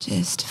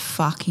Just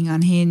fucking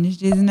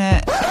unhinged, isn't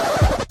it?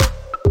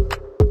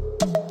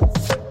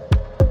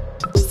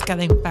 Just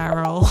getting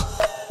feral.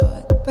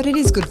 But it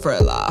is good for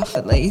a laugh,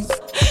 at least.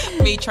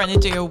 Me trying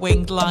to do a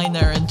winged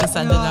liner and just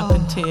ending up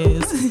in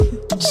tears.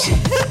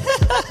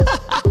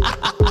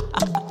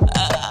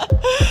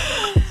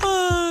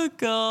 Oh,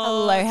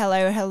 God.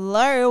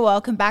 Hello.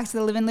 Welcome back to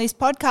the Live and Loose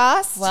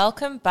podcast.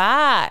 Welcome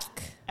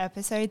back.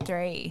 Episode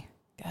 3.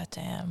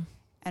 Goddamn.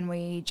 And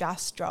we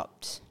just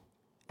dropped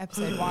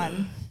episode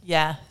 1.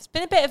 Yeah. It's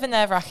been a bit of a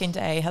nerve-wracking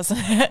day, hasn't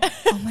it?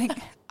 Oh my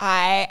God.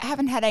 I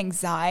haven't had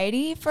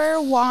anxiety for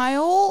a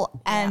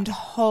while and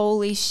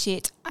holy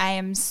shit, I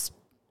am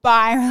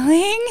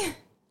spiraling.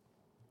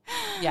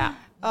 Yeah.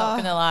 Not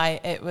gonna lie,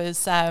 it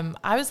was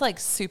I was like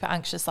super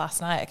anxious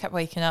last night. I kept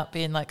waking up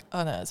being like,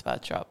 oh no, it's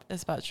about to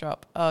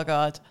drop. Oh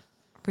God.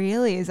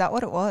 Really? Is that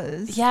what it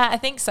was? Yeah, I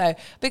think so.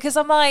 Because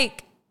I'm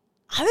like,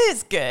 I think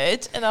it's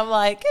good. And I'm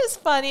like, it's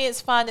funny,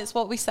 it's fun, it's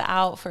what we set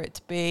out for it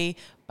to be.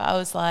 But I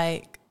was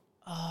like,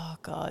 oh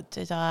God,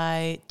 did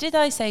I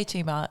say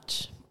too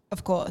much?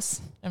 Of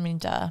course. I mean,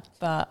 duh.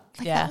 But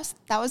like yeah.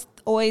 That was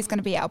always going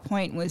to be our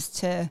point, was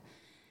to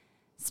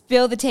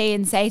spill the tea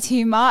and say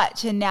too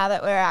much. And now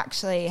that we're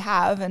actually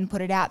have and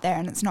put it out there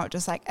and it's not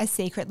just like a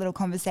secret little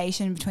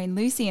conversation between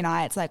Lucy and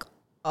I, it's like,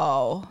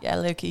 oh. Yeah,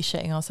 low-key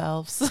shitting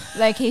ourselves.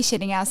 Low-key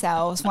shitting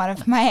ourselves. One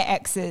of my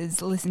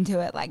exes listened to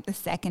it like the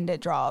second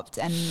it dropped.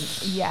 And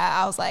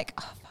yeah, I was like,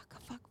 oh, fuck.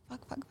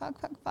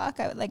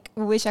 I like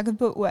wish I could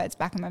put words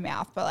back in my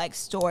mouth, but like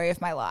story of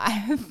my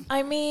life.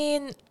 I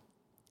mean,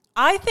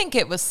 I think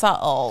it was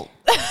subtle.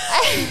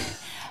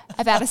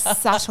 About as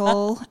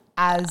subtle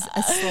as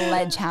a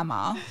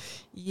sledgehammer.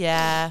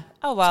 Yeah.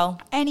 Oh, well.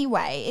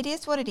 Anyway, it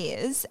is what it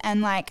is.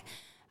 And like,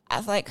 I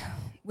was like,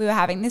 we were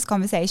having this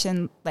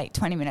conversation like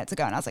 20 minutes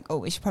ago and I was like, oh,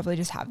 we should probably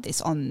just have this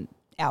on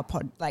our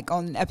pod, like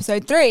on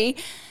episode 3.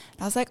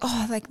 And I was like,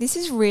 oh, like this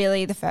is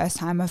really the first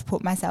time I've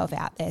put myself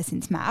out there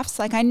since MAFS.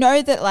 Like I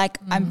know that like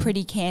I'm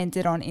pretty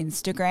candid on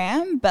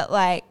Instagram, but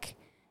like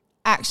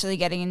actually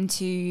getting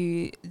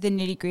into the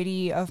nitty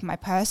gritty of my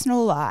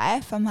personal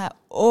life, I'm like,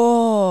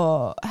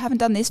 oh, I haven't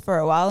done this for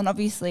a while. And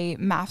obviously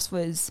MAFS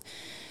was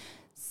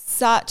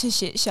such a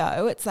shit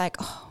show. It's like,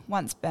 oh,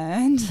 once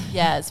burned.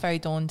 Yeah, it's very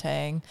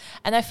daunting.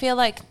 And I feel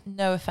like,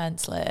 no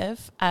offense,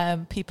 Liv,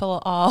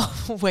 people are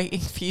waiting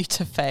for you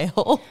to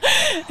fail.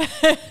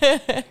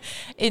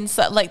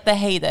 Like the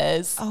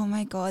haters. Oh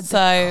my God.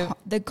 So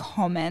the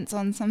comments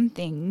on some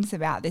things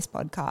about this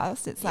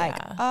podcast, it's like,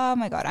 oh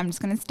my God, I'm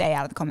just going to stay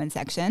out of the comment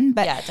section.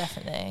 But yeah,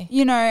 definitely.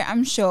 You know,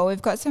 I'm sure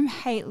we've got some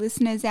hate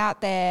listeners out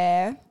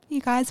there.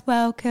 You guys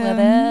welcome. What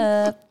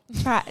up?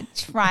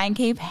 Try and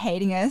keep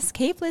hating us.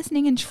 Keep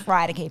listening and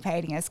try to keep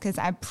hating us, because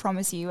I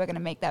promise you we're going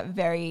to make that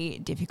very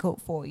difficult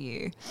for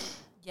you.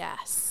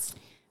 Yes.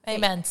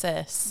 Amen,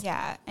 sis.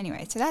 Yeah.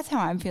 Anyway, so that's how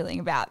I'm feeling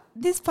about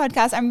this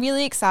podcast. I'm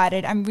really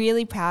excited. I'm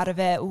really proud of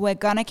it. We're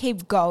going to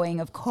keep going,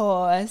 of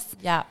course.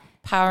 Yeah.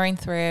 Powering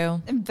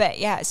through. But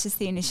yeah, it's just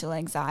the initial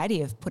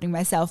anxiety of putting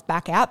myself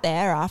back out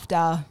there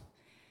after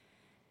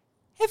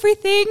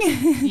everything.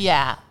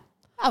 Yeah.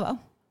 Oh, well.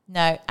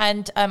 No,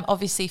 and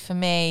obviously for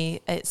me,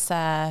 it's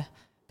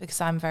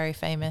because I'm very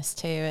famous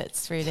too.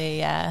 It's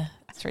really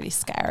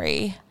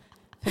scary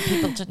for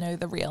people to know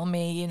the real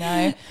me, you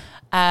know.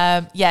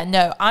 Yeah,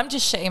 no, I'm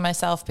just shitting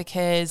myself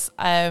because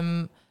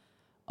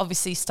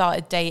obviously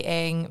started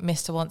dating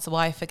Mr. Wants a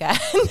Wife again.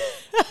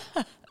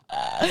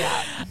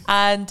 Yeah.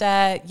 And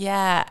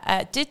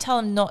did tell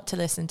him not to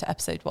listen to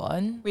episode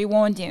 1. We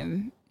warned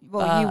him.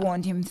 Well, you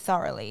warned him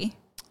thoroughly.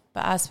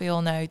 But as we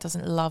all know, he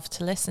doesn't love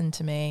to listen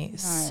to me. No.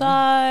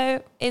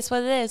 So it's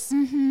what it is.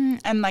 Mm-hmm.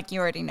 And like you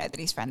already know that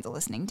his friends are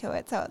listening to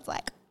it. So it's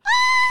like,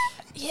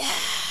 yeah.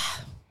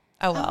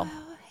 Oh, well.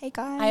 Hey,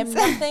 guys. I am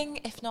nothing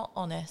if not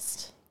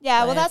honest.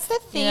 Yeah, well, that's the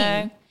thing. You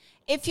know?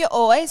 If you're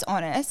always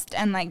honest,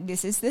 and like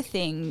this is the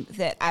thing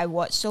that I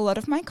watched a lot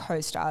of my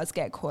co-stars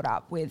get caught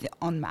up with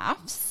on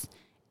MAFS,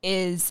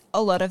 is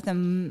a lot of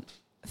them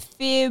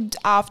fibbed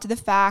after the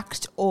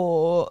fact,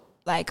 or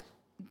like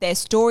their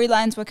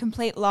storylines were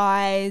complete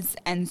lies,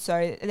 and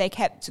so they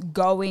kept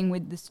going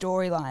with the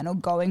storyline or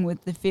going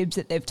with the fibs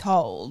that they've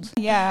told.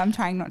 Yeah, I'm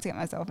trying not to get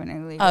myself in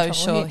any legal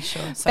trouble here.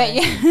 Sure. But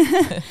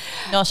yeah.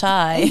 Not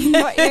I.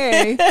 Not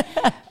you.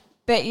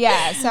 But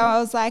yeah, so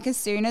I was like, as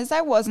soon as I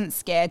wasn't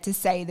scared to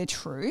say the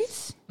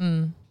truth,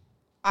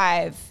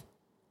 I've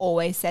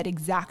always said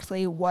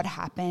exactly what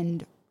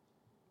happened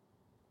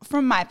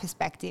from my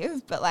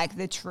perspective, but like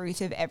the truth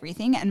of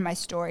everything. And my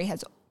story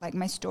has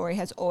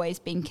always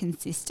been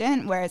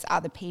consistent, whereas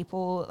other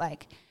people,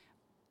 like,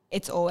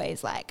 it's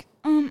always like,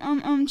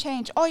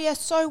 change. Oh yeah,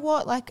 so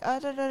what? Like,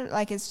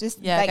 like it's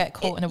just like, get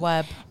caught in a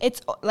web.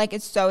 It's like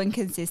it's so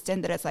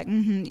inconsistent that it's like,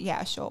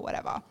 yeah, sure,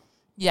 whatever.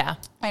 Yeah.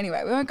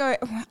 Anyway, we won't go.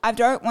 I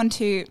don't want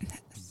to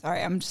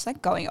Sorry, I'm just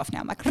like going off now.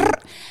 I'm like,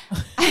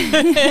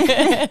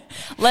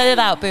 Let it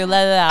out, boo.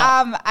 Let it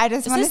out. I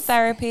just Is want this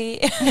therapy?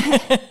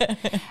 I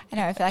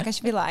know. I feel like I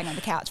should be lying on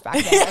the couch back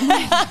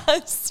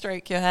there.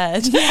 Stroke your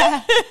head.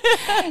 Yeah.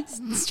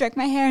 Stroke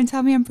my hair and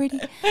tell me I'm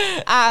pretty.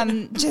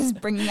 Just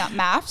bringing up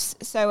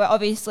MAFS. So we're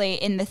obviously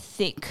in the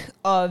thick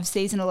of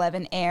season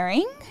 11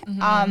 airing.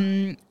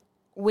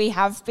 We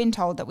have been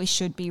told that we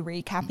should be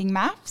recapping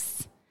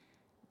MAFS.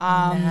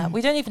 Nah,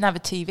 we don't even have a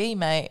TV,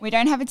 mate. We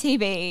don't have a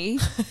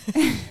TV.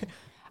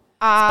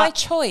 By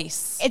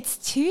choice. It's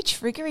too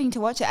triggering to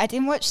watch it. I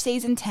didn't watch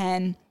season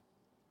 10.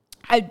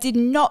 I did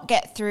not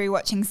get through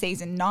watching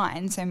season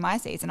 9. So my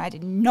season, I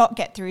did not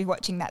get through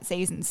watching that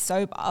season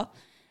sober.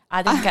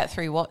 I didn't get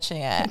through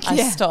watching it. I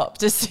Yeah.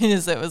 stopped as soon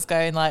as it was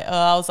going like,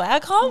 I was like, I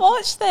can't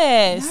watch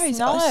this.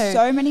 No.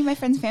 So many of my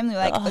friends and family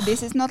were like,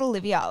 this is not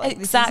Olivia. Like,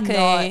 Exactly. This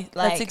is not,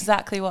 like, That's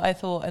exactly what I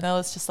thought. And I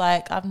was just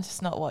like, I'm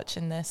just not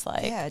watching this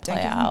play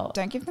out.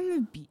 Don't give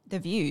them the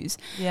views.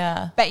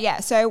 Yeah. But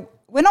yeah, so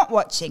we're not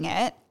watching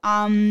it.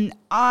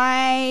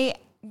 I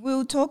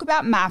will talk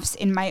about MAFS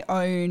in my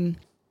own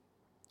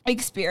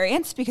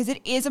experience because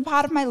it is a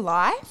part of my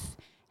life.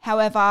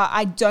 However,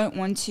 I don't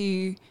want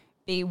to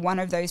be one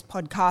of those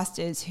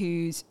podcasters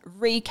who's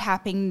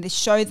recapping the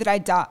show that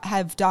I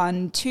have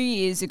done 2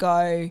 years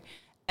ago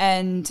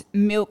and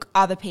milk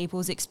other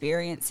people's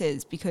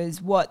experiences,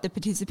 because what the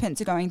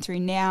participants are going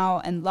through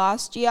now and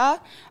last year,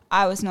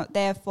 I was not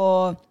there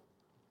for.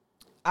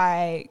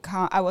 I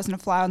wasn't a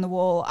fly on the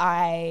wall.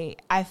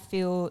 I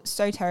feel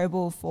so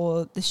terrible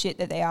for the shit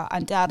that they are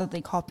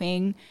undoubtedly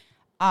copping.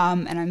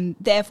 And I'm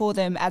there for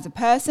them as a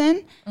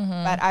person,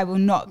 but I will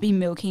not be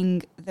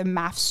milking the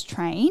MAFS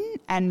train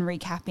and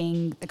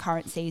recapping the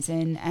current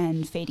season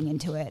and feeding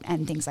into it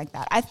and things like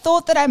that. I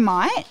thought that I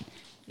might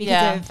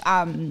because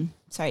of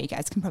sorry, you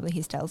guys can probably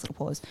hear Stella's little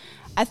pause.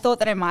 I thought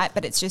that I might,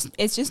 but it's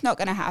just not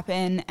going to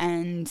happen.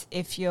 And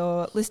if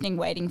you're listening,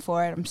 waiting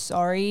for it, I'm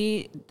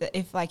sorry that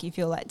if like you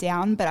feel let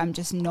down, but I'm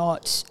just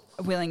not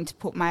willing to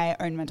put my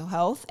own mental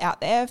health out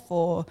there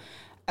for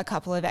a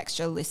couple of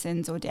extra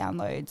listens or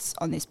downloads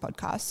on this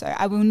podcast. So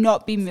I will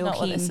not be milking. Not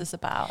what this is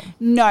about.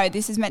 No,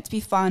 this is meant to be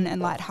fun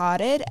and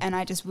lighthearted, and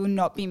I just will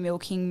not be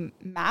milking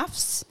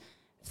MAFS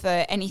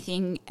for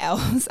anything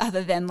else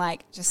other than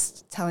like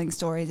just telling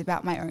stories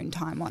about my own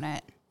time on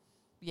it.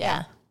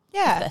 Yeah.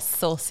 Yeah. They're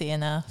saucy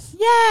enough.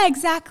 Yeah,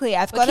 exactly.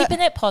 We're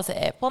keeping it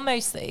positive. Well,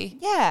 mostly.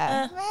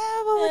 Yeah.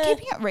 We're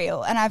keeping it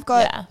real, and I've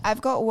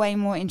got way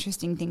more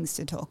interesting things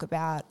to talk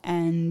about,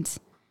 and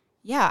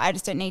yeah, I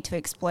just don't need to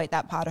exploit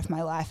that part of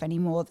my life any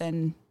more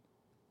than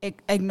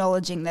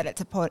acknowledging that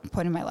it's a point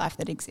in my life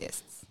that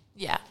exists.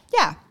 Yeah.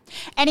 Yeah.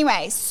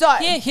 Anyway, so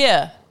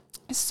Here.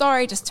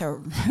 sorry, just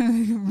to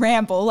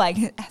ramble like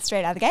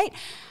straight out of the gate.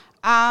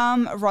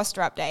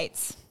 Roster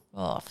updates.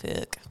 Oh,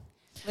 fuck.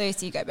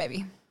 Lucy, you go,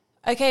 baby.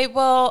 Okay,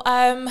 well,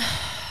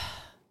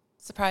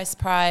 surprise,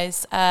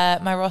 surprise.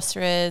 My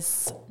roster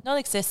is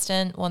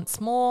non-existent once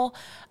more.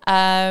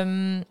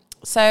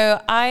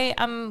 So I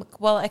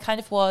kind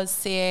of was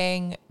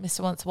seeing Mr.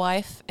 Want's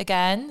wife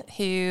again,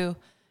 who,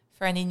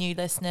 for any new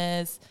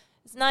listeners,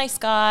 is a nice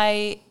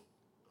guy,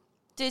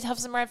 did have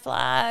some red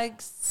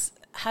flags,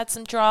 had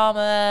some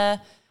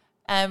drama,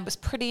 was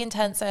pretty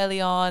intense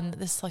early on.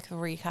 This is like a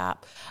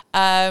recap.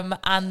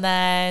 And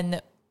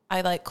then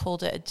I like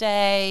called it a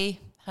day,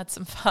 had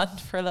some fun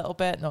for a little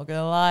bit, not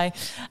gonna lie.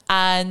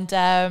 And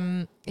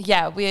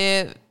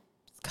we're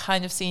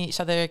kind of seeing each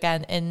other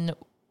again in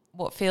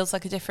what feels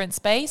like a different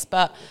space,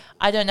 but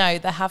I don't know.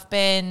 There have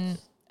been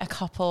a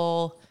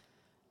couple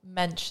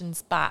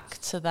mentions back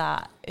to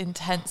that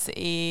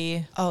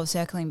intensity. Oh,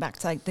 circling back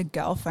to like the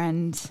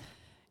girlfriend.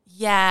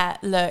 Yeah,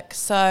 look,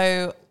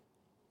 so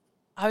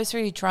I was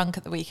really drunk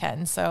at the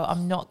weekend, so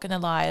I'm not going to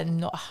lie, I'm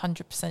not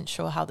 100%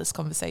 sure how this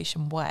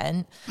conversation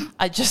went.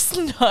 I just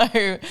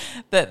know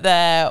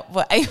that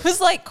it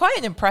was like quite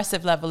an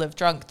impressive level of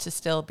drunk to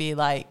still be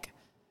like,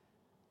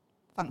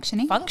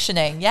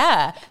 Functioning,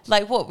 yeah.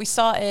 Like what, we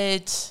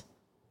started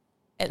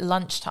at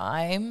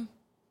lunchtime,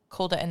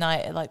 called it a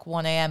night at like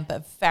 1 a.m,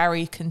 but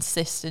very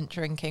consistent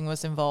drinking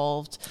was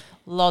involved.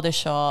 A lot of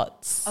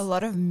shots. A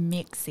lot of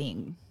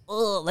mixing.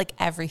 Ugh, like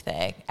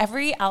everything.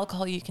 Every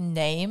alcohol you can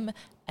name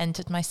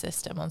entered my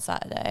system on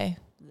Saturday.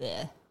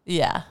 Yeah.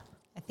 Yeah.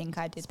 I think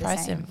I did Surprised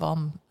the I same. didn't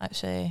vom,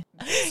 actually.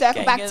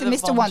 Circle back to the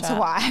Mr. vom Wants a chat.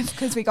 Wife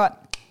because we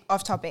got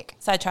off topic.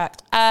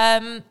 Sidetracked.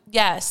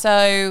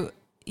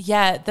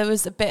 Yeah, there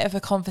was a bit of a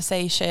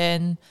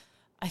conversation,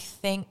 I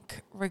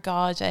think,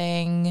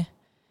 regarding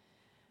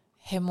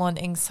him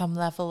wanting some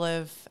level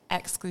of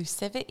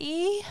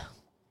exclusivity.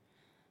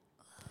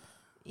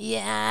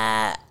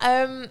 Yeah.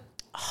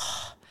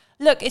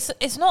 Look,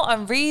 it's not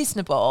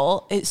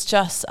unreasonable. It's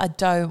just I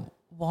don't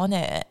want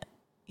it,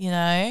 you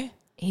know?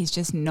 He's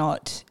just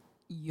not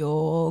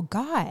your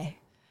guy.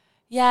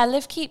 Yeah,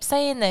 Liv keeps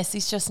saying this.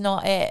 He's just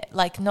not it.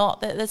 Like, not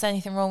that there's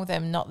anything wrong with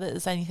him. Not that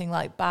there's anything,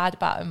 like, bad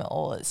about him at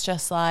all. It's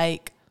just,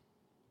 like,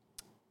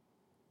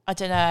 I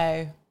don't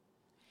know.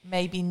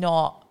 Maybe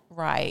not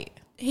right.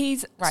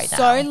 He's right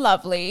so now.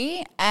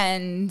 lovely,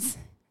 and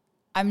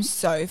I'm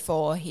so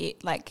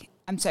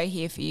I'm so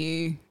here for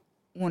you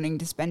wanting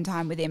to spend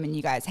time with him and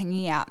you guys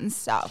hanging out and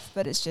stuff.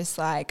 But it's just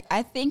like,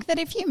 I think that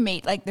if you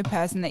meet like the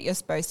person that you're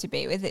supposed to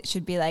be with, it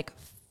should be like,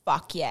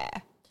 fuck yeah.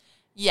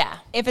 Yeah.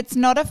 If it's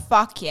not a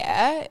fuck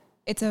yeah,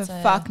 it's a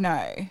fuck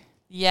no.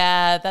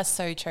 Yeah, that's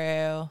so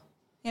true.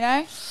 You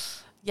know?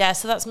 Yeah,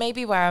 so that's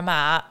maybe where I'm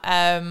at.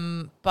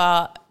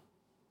 But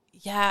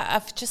yeah,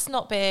 I've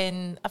not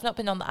been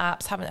on the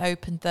apps, haven't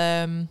opened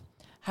them,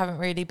 haven't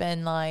really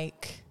been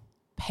like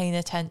paying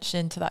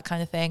attention to that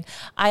kind of thing.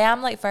 I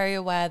am like very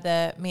aware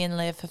that me and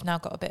Liv have now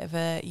got a bit of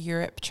a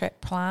Europe trip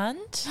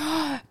planned.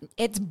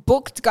 It's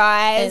booked,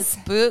 guys.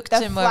 It's booked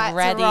and we're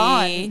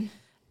ready.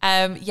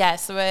 Yeah,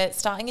 so we're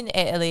starting in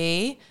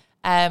Italy.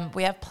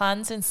 We have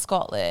plans in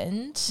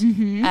Scotland.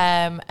 Mm-hmm.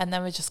 And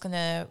then we're just going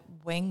to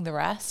wing the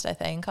rest, I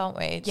think, aren't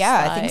we? Just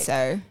I think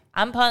so.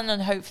 I'm planning on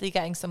hopefully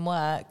getting some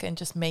work and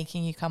just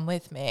making you come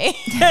with me.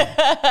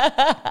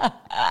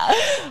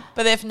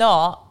 But if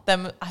not,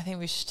 then I think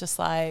we should just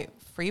like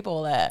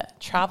freeball it,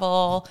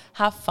 travel,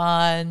 have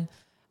fun.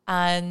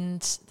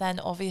 And then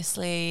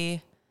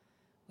obviously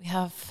we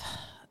have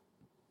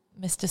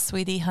Mr.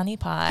 Sweetie Honey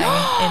Pie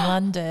in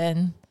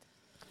London.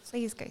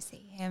 Please go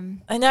see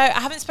him. I know. I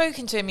haven't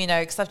spoken to him,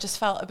 because I've just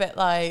felt a bit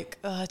like,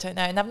 I don't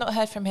know. And I've not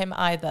heard from him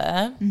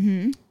either.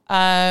 Mm-hmm.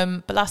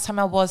 But last time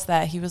I was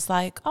there, he was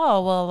like,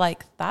 oh, well,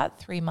 like that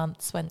 3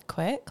 months went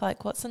quick.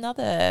 Like, what's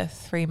another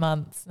 3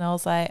 months? And I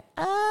was like,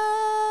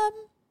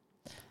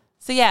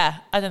 so yeah,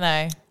 I don't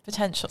know.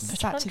 Potential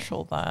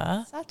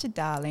there. Such a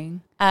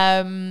darling.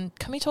 Can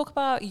we talk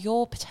about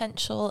your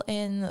potential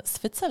in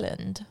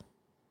Switzerland?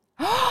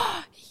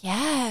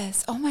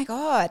 Yes. Oh my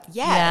God.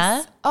 Yes.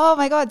 Yeah? Oh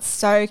my God.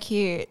 So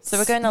cute. So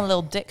we're going on a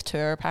little dick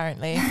tour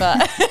apparently,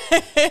 but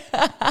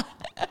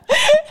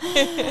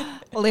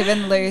live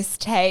and loose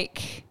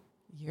take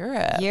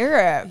Europe.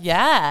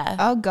 Yeah.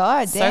 Oh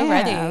God. Damn. So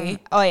ready.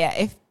 Oh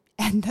yeah.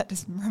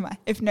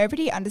 If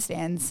nobody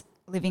understands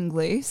Living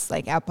Loose,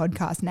 like our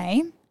podcast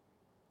name.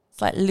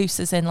 It's like loose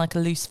as in like a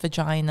loose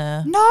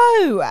vagina.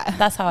 No.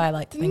 That's how I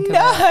like to think of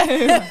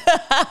it.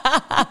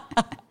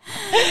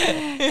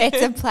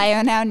 It's a play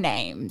on our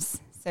names.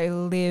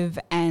 So Liv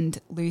and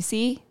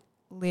Lucy,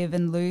 live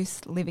and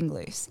loose, living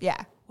loose.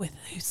 Yeah. With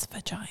loose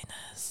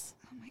vaginas.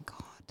 Oh my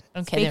God.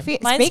 Okay.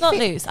 Mine's not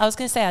loose. I was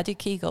going to say I do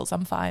Kegels.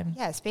 I'm fine.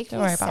 Yeah. Speak for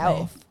Don't worry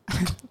yourself.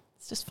 about me.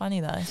 It's just funny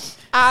though.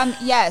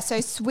 Yeah.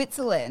 So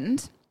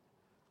Switzerland.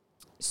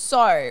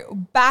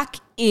 So back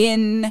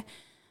in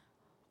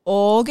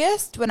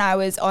August when I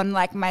was on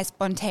like my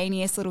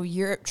spontaneous little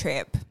Europe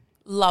trip.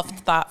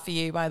 Loved that for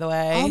you, by the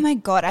way. Oh my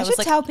God. I should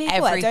like tell people. I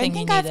don't everything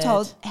think you I've needed.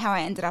 told how I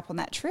ended up on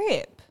that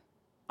trip.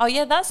 Oh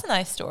yeah, that's a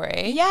nice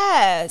story.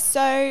 Yeah.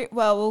 So,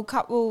 well,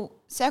 we'll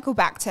circle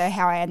back to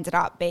how I ended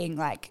up being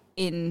like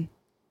in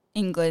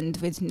England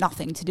with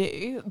nothing to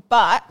do,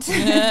 but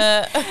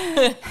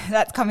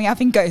that's coming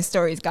up in Ghost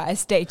Stories, guys.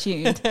 Stay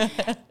tuned.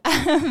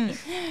 I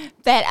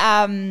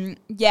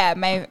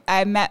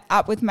met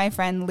up with my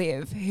friend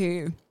Liv,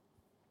 who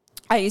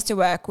I used to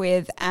work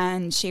with,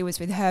 and she was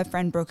with her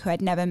friend Brooke, who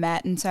I'd never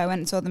met, and so I went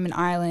and saw them in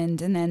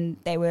Ireland, and then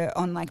they were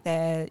on like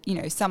their,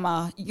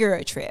 summer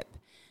Euro trip.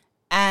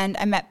 And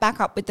I met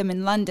back up with them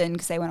in London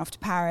because they went off to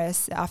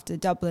Paris after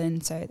Dublin.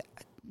 So I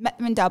met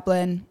them in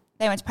Dublin.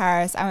 They went to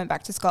Paris. I went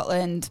back to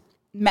Scotland,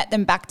 met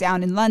them back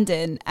down in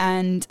London,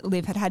 and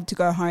Liv had to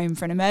go home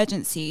for an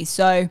emergency.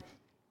 So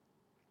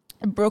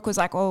Brooke was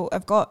like, oh,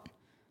 I've got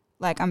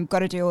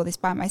to do all this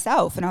by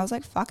myself. And I was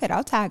like, fuck it,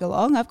 I'll tag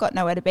along. I've got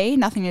nowhere to be,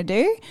 nothing to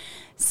do.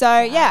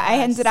 So yeah, I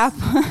ended up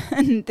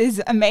on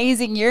this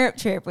amazing Europe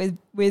trip with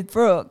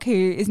Brooke, who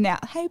is now,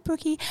 hey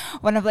Brookie,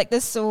 one of like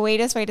the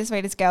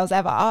sweetest girls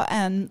ever,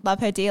 and love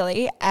her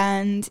dearly.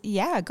 And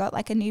yeah, I got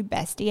like a new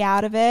bestie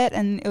out of it.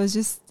 And it was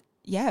just,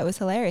 it was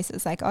hilarious. It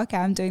was like, okay,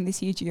 I'm doing this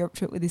huge Europe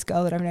trip with this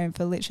girl that I've known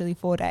for literally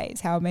 4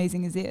 days. How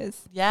amazing is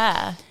this?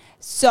 Yeah.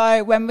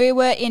 So when we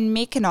were in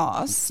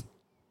Mykonos,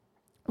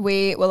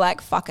 we were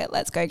like, fuck it,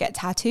 let's go get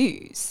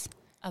tattoos.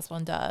 As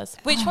one does.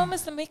 Which one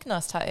was the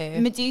Mykonos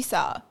tattoo?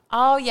 Medusa.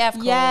 Oh, yeah, of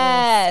course.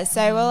 Yeah.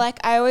 So we're like,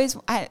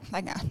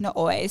 not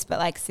always, but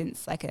like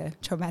since like a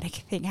traumatic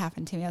thing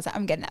happened to me, I was like,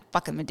 I'm getting that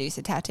fucking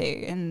Medusa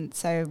tattoo. And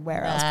so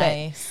where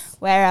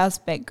else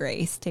but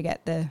Greece to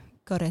get the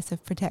goddess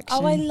of protection.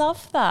 Oh, I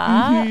love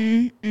that.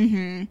 Mm-hmm.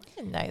 Mm-hmm. I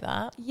didn't know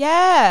that.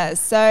 Yeah.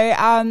 So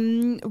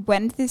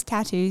went to this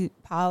tattoo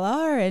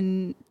parlor,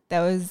 and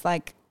there was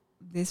like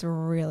this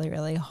really,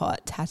 really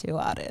hot tattoo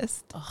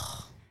artist.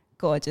 Oh,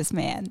 gorgeous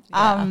man.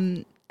 Yeah.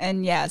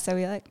 And yeah,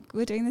 so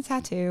we're doing the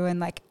tattoo, and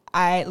like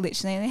I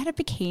literally only had a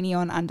bikini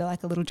on under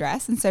like a little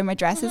dress, and so my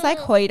dress is like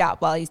hoiked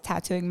up while he's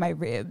tattooing my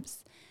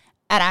ribs,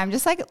 and I'm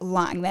just like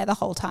lying there the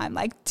whole time,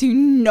 like do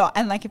not,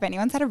 and like if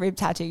anyone's had a rib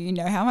tattoo, you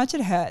know how much it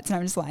hurts, and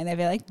I'm just lying there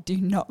be like, do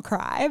not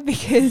cry,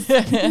 because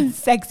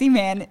sexy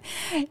man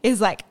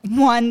is like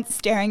one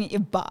staring at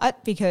your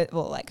butt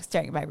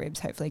staring at my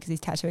ribs hopefully because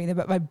he's tattooing them,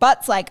 but my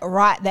butt's like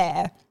right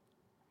there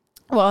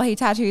while he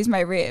tattoos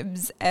my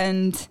ribs.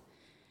 And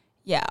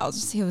yeah,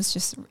 he was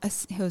just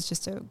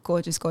a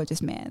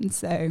gorgeous man.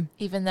 So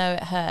even though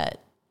it hurt,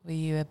 Were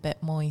you a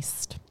bit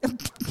moist?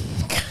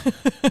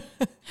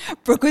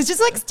 Brooke was just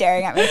like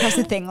staring at me across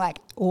the thing like,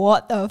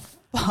 what the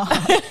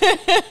fuck?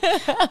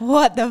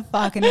 What the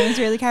fuck? And he was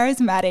really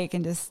charismatic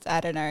and just, I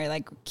don't know,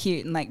 like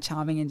cute and like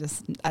charming and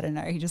just, I don't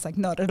know, he just like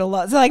nodded a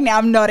lot. So like now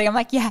I'm nodding. I'm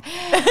like, yeah.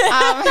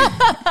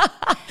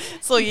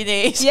 That's all you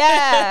need.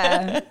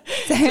 Yeah.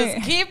 So,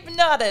 just keep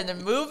nodding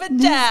and move it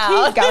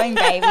down. Keep going,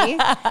 baby.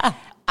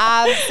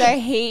 So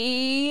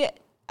he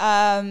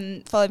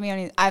followed me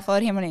on. I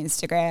followed him on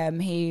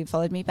Instagram. He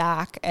followed me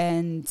back,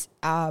 and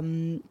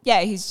yeah,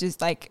 he's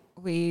just like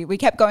we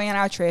kept going on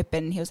our trip,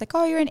 and he was like,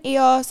 "Oh, you're in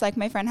EOS. Like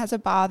my friend has a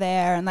bar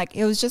there," and like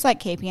it was just like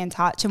keeping in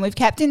touch, and we've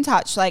kept in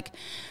touch like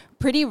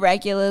pretty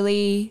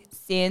regularly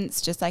since.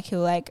 Just like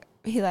he'll react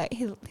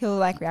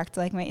to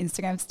like my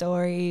Instagram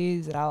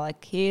stories, and I'll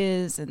like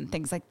his and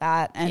things like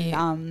that,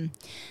 and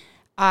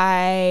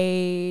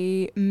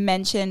I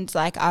mentioned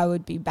like I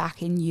would be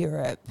back in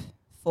Europe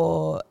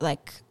for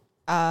like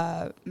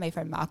my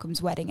friend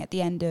Malcolm's wedding at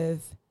the end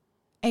of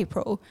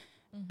April.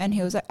 Mm-hmm. And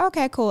he was like,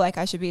 okay, cool. Like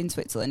I should be in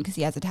Switzerland because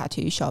he has a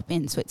tattoo shop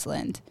in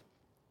Switzerland.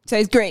 So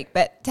he's Greek,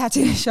 but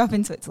tattoo shop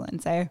in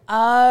Switzerland. So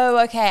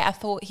okay. I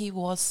thought he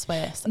was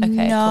Swiss. Okay,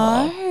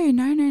 no, cool.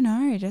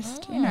 No.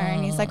 Just, you know,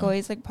 and he's like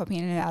always like popping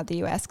in and out of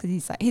the US because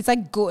he's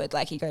like good.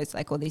 Like he goes to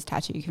like all these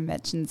tattoo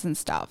conventions and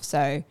stuff.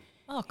 So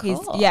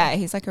cool.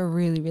 He's like a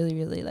really, really,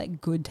 really like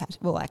good tattoo.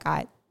 Well, like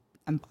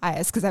I'm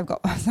biased because I've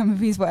got some of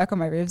his work on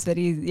my ribs, but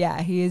he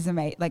is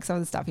amazing. Like some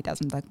of the stuff he does,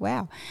 I'm like,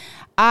 wow.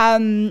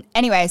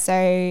 Anyway, so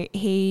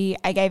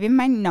I gave him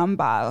my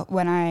number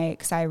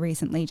because I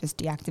recently just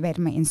deactivated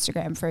my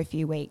Instagram for a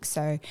few weeks.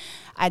 So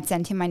I'd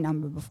sent him my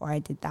number before I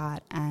did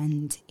that,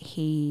 and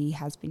he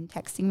has been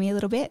texting me a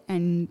little bit.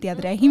 And the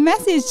other day he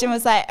messaged and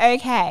was like,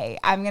 okay,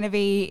 I'm going to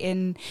be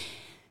in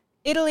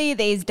Italy,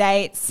 these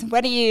dates.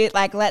 What are you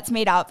like? Let's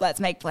meet up. Let's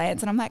make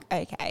plans. And I'm like,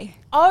 okay.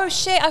 Oh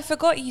shit! I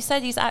forgot you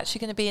said he's actually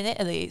going to be in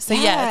Italy. So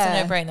yeah, it's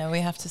a no-brainer. We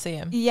have to see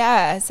him.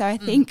 Yeah. So I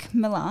think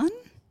Milan.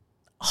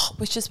 Oh,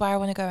 which is where I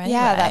want to go anyway.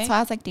 Yeah, that's why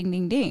I was like, ding,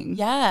 ding, ding.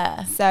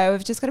 Yeah. So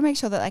we've just got to make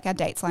sure that like our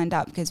dates lined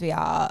up because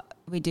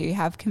we do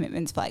have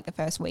commitments for like the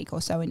first week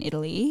or so in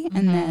Italy,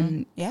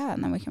 and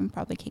then we can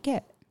probably kick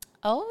it.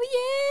 Oh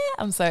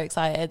yeah, I'm so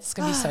excited. It's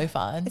gonna be so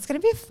fun. It's gonna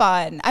be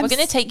fun. We're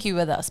gonna take you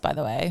with us, by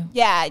the way.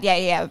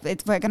 Yeah.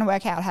 We're gonna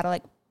work out how to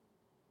like.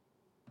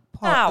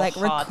 How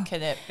hard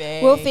can it be?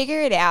 We'll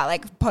figure it out.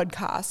 Like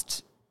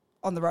podcast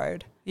on the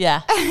road.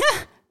 Yeah.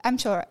 I'm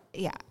sure.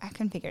 Yeah, I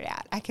can figure it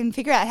out. I can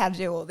figure out how to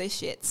do all this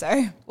shit.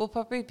 So we'll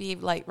probably be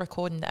like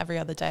recording every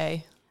other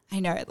day. I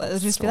know. It'll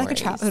just be like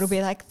it'll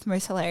be like the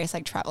most hilarious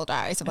like travel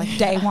diaries of like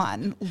day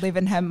one. Liv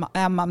and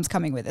our mum's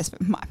coming with us, but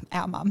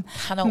our mum.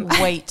 Cannot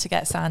wait to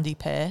get Sandy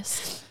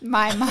pissed.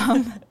 My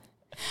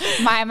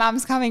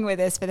mum's coming with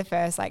us for the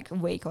first like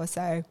week or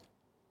so.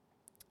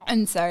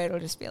 And so it'll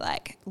just be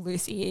like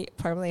Lucy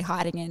probably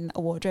hiding in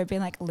a wardrobe being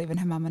like, Liv and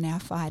her mum are now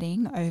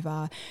fighting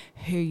over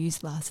who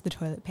used last of the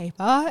toilet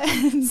paper.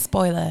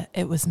 Spoiler,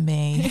 it was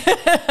me.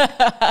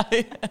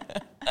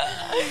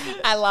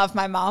 I love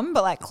my mum,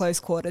 but like close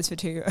quarters for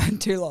too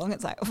long.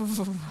 It's like,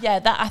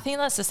 yeah, I think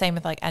that's the same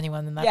with like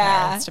anyone and their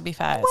parents, to be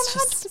fair.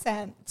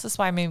 100%. It's just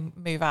why we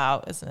move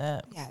out, isn't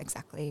it? Yeah,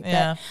 exactly.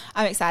 Yeah. But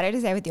I'm excited to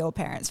stay with your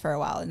parents for a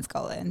while in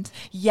Scotland.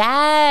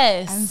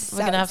 Yes. We're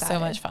going to have excited. so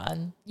much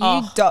fun.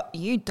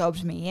 You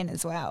dobbed me in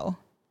as well.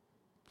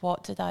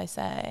 What did I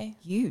say?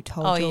 You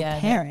told your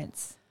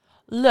parents.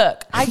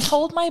 Look, I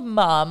told my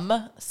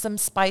mum some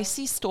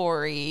spicy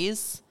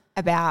stories.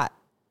 About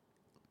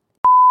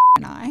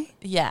and I.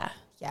 Yeah.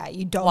 Yeah,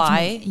 you dobbed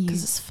Why? me.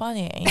 Because it's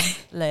funny,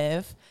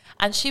 Liv.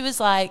 And she was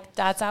like,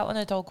 Dad's out on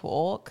a dog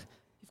walk.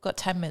 You've got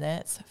 10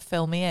 minutes.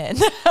 Fill me in.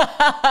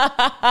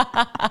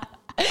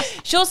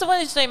 She also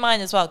wanted to know mine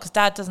as well because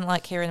Dad doesn't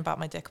like hearing about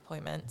my dick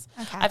appointments.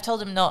 Okay. I've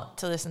told him not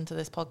to listen to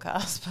this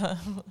podcast, but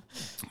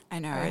I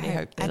know. I really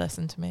hope they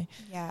listen to me.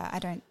 Yeah,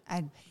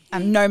 I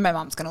know my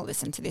mum's going to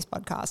listen to this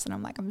podcast, and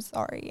I'm like, I'm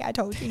sorry, I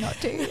told you not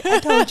to. I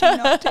told you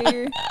not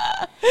to.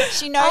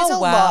 She knows a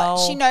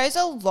lot. She knows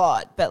a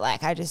lot, but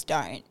like I just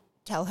don't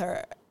tell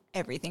her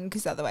everything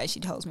because otherwise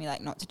she tells me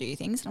like not to do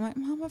things, and I'm like,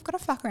 Mum, I've got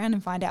to fuck around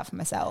and find out for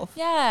myself.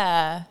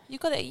 Yeah, you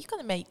got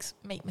to make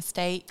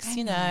mistakes,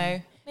 you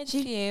know.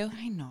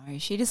 I know.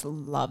 She just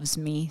loves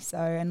me. So,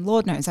 and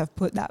Lord knows I've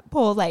put that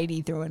poor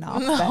lady through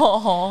enough.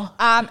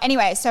 But,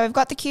 anyway, so we've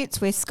got the cute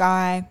Swiss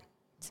guy.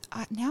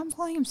 Now I'm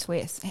calling him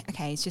Swiss.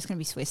 Okay, he's just going to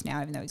be Swiss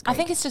now, even though he's Greek. I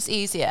think it's just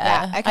easier.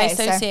 Yeah, okay, I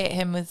associate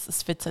him with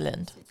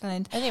Switzerland. I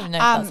don't even know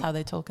if that's how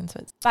they talk in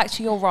Switzerland. Back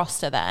to your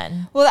roster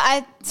then. Well,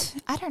 I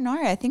don't know.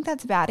 I think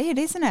that's about it,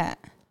 isn't it?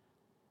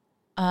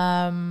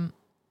 Yeah.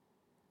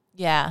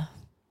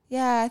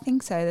 Yeah, I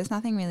think so. There's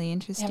nothing really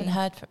interesting. You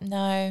haven't heard from...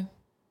 No.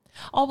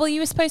 Oh, well, you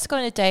were supposed to go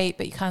on a date,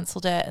 but you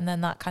cancelled it, and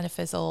then that kind of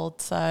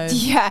fizzled, so...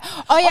 Yeah.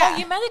 Oh, yeah. Oh,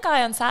 you met a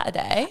guy on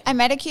Saturday. I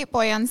met a cute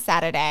boy on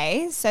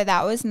Saturday, so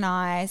that was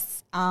nice.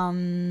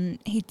 Anyway,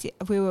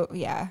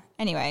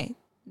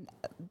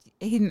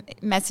 he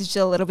messaged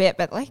a little bit,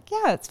 but like,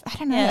 yeah, I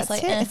don't know. Yeah, it's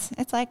like,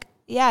 it's like,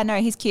 yeah, no,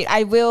 he's cute.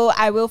 I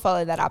will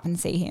follow that up and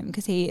see him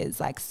because he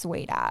is like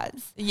sweet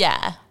as.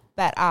 Yeah.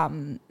 But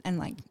and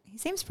like he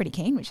seems pretty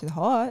keen, which is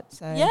hot.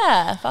 So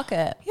Yeah, fuck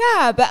it.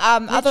 yeah, but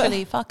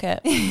Literally, fuck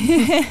it.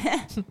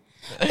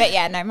 But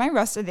yeah, no, my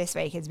roster this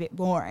week is a bit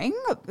boring.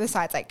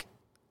 Besides like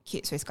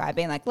cute Swiss guy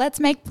being like, let's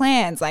make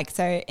plans. Like,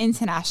 so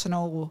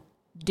international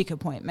dick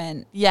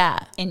appointment. Yeah.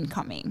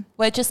 Incoming.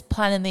 We're just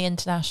planning the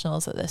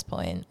internationals at this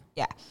point.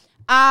 Yeah.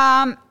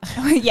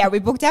 Yeah, we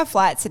booked our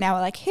flights, so now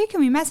we're like, who can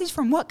we message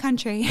from what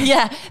country?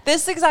 Yeah,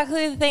 this is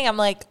exactly the thing. I'm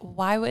like,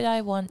 why would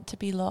I want to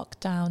be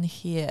locked down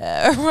here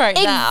right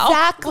now?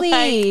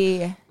 Exactly.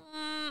 Like,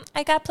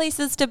 I got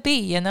places to be,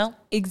 you know?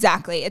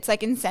 Exactly. It's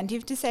like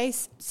incentive to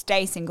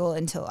stay single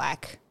until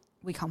like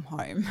we come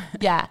home.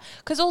 Yeah,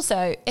 because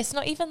also it's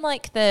not even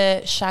like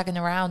the shagging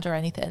around or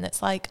anything.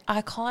 It's like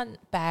I can't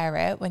bear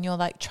it when you're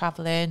like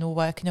traveling or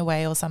working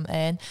away or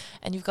something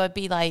and you've got to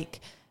be like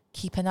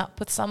keeping up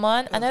with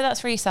someone. I know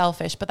that's really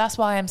selfish, but that's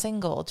why I'm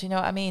single. Do you know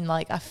what I mean?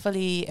 Like I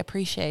fully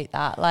appreciate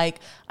that. Like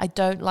I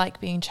don't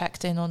like being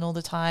checked in on all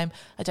the time.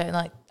 I don't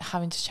like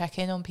having to check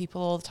in on people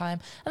all the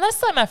time. And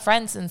that's like my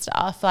friends and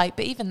stuff. Like,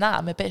 but even that,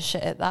 I'm a bit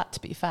shit at that, to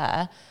be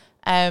fair.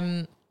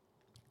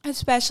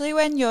 Especially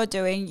when you're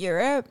doing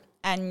Europe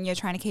and you're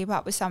trying to keep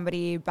up with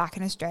somebody back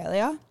in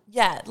Australia.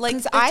 Yeah, like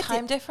the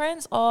time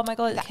difference. Oh my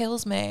God, it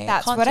kills me.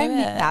 That's what I mean.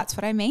 That's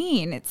what I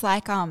mean. It's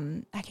like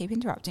I keep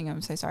interrupting.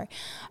 I'm so sorry.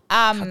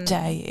 How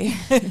dare you?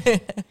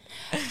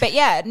 But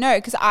yeah, no,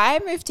 because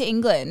I moved to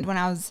England when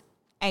I was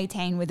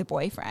 18 with a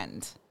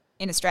boyfriend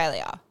in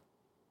Australia.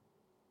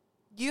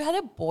 You had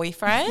a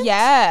boyfriend?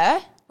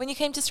 Yeah. When you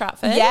came to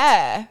Stratford?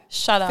 Yeah.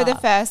 Shut up. For the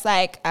first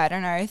like, I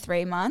don't know,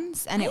 3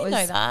 months. And I didn't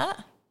know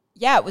that.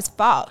 Yeah, it was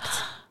fucked.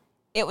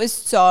 It was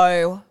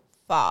so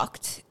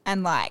fucked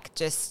and like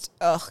just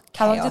chaos.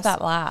 How long did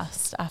that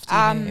last after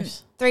you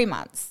moved? 3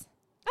 months.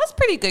 That's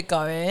pretty good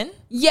going.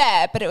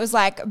 Yeah, but it was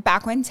like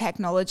back when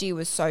technology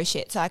was so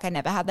shit. So like I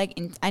never had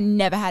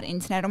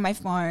internet on my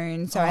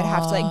phone. So I'd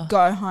have to like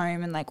go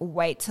home and like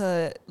wait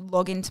to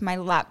log into my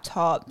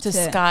laptop to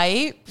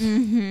Skype.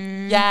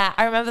 Mm-hmm. Yeah,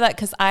 I remember that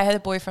because I had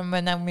a boyfriend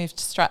when I moved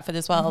to Stratford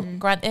as well. Mm-hmm.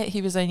 Granted,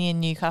 he was only in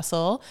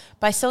Newcastle,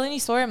 but I still only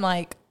saw him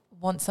like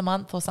once a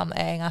month or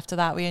something. After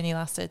that, we only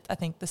lasted, I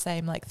think, the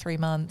same like 3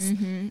 months.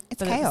 Mm-hmm. It's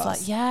but chaos. It was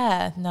like,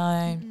 yeah,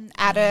 no.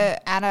 At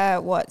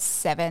a what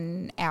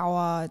 7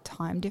 hour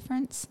time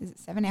difference? Is it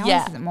 7 hours?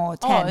 Yeah. Is it more?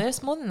 10? Oh,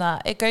 it's more than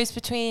that. It goes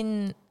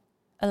between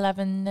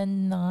 11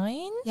 and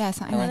 9. Yeah,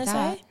 something like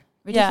that. Say.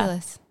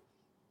 Ridiculous.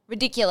 Yeah.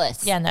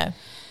 Ridiculous. Yeah, no.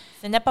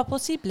 Ce n'est pas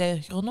possible,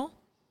 you know?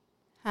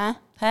 Huh?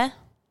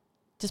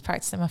 Just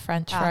practicing my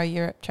French for our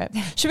Europe trip.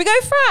 Should we go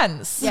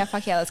France? Yeah,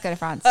 fuck yeah, let's go to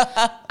France.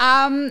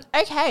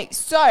 Okay,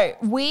 so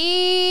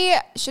we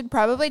should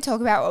probably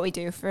talk about what we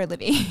do for a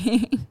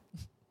living.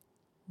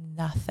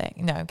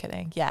 Nothing. No, I'm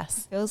kidding.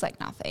 Yes. Feels like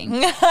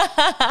nothing.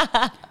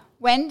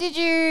 When did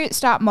you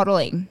start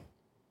modeling?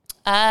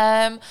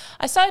 I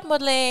started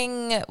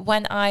modeling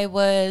when I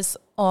was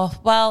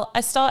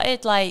I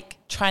started like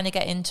trying to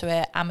get into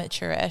it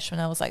amateurish when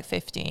I was like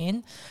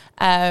 15.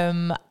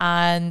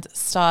 And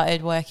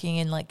started working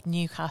in like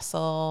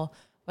Newcastle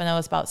when I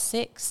was about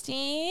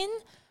 16.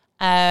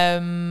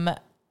 And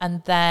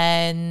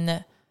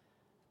then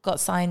got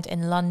signed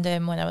in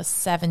London when I was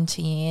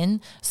 17.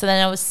 So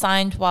then I was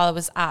signed while I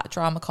was at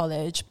drama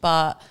college,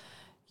 but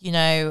you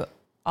know,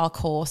 our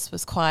course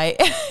was quite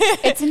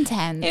it's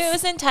intense. It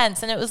was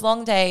intense and it was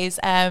long days.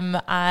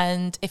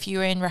 And if you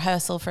were in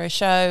rehearsal for a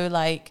show,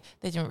 like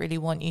they didn't really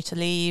want you to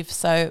leave.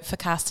 So for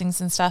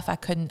castings and stuff, I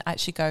couldn't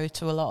actually go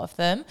to a lot of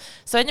them.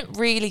 So I didn't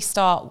really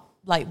start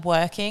like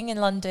working in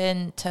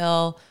London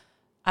till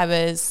I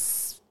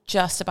was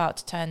just about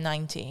to turn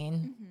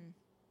 19.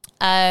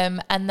 Mm-hmm.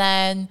 And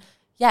then,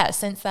 yeah,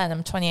 since then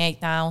I'm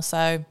 28 now.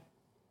 So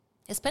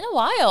it's been a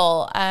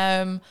while.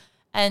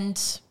 And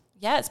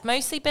yeah, it's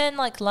mostly been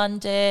like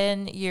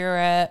London,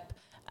 Europe.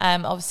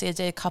 Obviously, I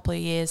did a couple of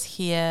years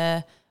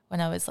here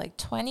when I was like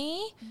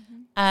 20.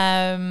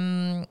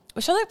 Mm-hmm.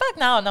 Which I look back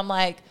now and I'm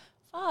like,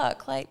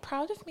 fuck, like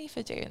proud of me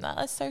for doing that.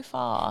 That's so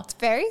far. It's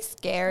very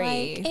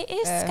scary. Like, it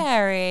is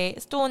scary.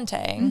 It's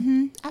daunting.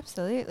 Mm-hmm.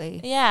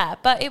 Absolutely. Yeah,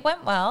 but it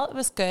went well. It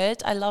was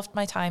good. I loved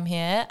my time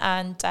here.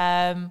 And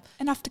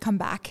enough to come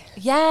back.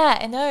 Yeah,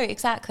 I know,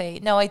 exactly.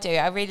 No, I do.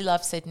 I really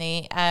love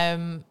Sydney.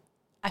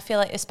 I feel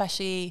like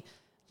especially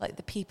like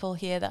the people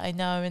here that I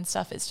know and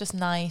stuff, it's just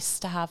nice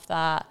to have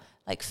that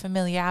like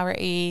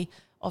familiarity.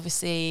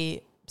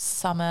 Obviously,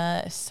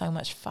 summer is so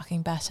much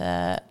fucking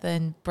better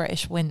than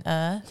British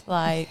winter.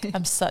 Like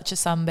I'm such a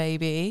sun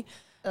baby.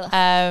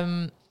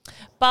 But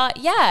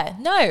yeah,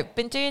 no,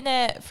 been doing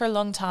it for a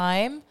long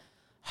time.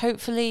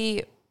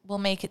 Hopefully we'll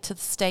make it to the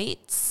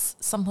States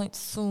some point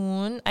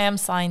soon. I am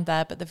signed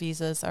there, but the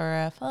visas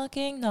are a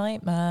fucking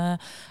nightmare.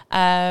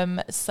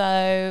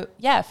 So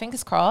yeah,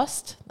 fingers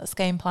crossed. That's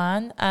game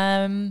plan.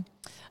 And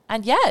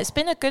yeah, it's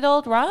been a good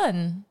old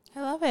run.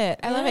 I love it.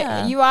 I love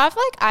it. You are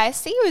like, I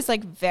see you as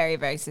like very,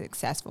 very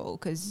successful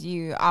because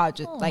you are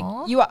just like,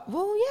 you are,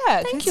 well,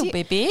 yeah. Thank you,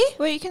 baby.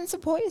 Well, you can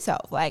support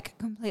yourself like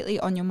completely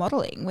on your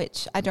modeling,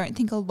 which I don't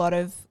think a lot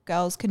of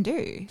girls can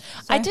do.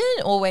 So. I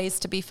didn't always,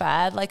 to be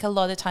fair. Like a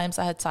lot of times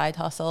I had side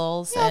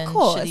hustles and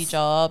shitty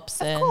jobs.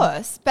 Of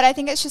course. But I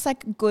think it's just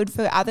like good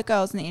for other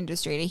girls in the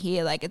industry to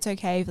hear like it's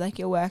okay if like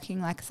you're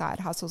working like side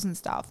hustles and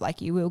stuff.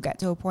 Like you will get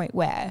to a point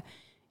where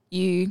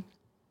you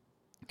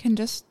can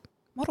just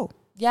model.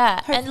 Yeah.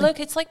 Hopefully. And look,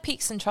 it's like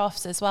peaks and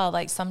troughs as well.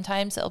 Like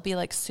sometimes it'll be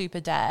like super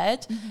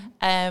dead.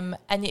 And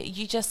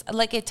you just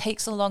like, it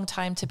takes a long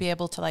time to be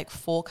able to like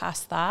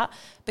forecast that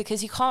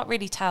because you can't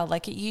really tell.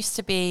 Like it used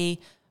to be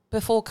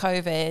before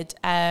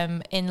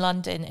COVID, in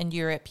London and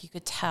Europe, you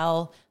could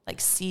tell like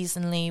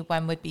seasonally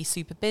when would be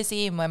super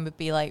busy and when would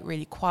be like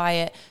really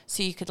quiet.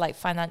 So you could like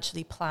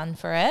financially plan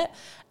for it.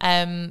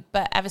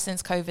 But ever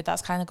since COVID,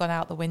 that's kind of gone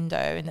out the window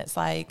and it's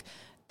like,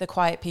 the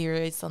quiet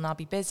periods will now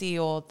be busy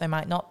or they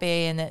might not be,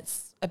 and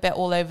it's a bit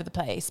all over the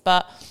place.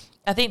 But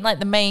I think like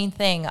the main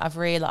thing I've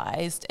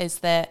realized is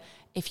that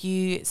if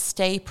you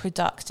stay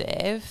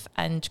productive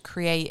and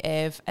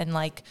creative and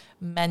like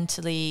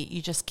mentally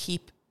you just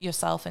keep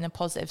yourself in a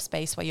positive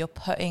space where you're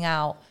putting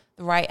out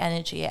the right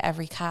energy at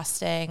every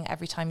casting,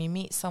 every time you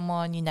meet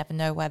someone, you never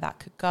know where that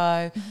could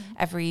go,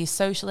 every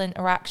social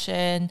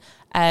interaction,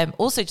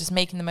 also just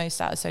making the most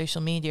out of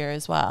social media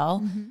as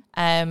well.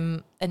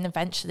 And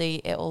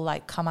eventually it will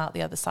like come out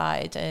the other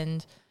side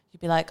and you'd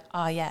be like,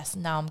 oh yes,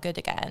 now I'm good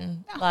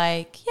again.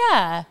 Like,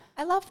 yeah.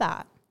 I love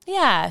that.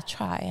 Yeah,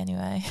 try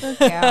anyway. Good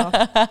girl.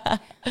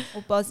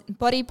 Well,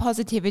 body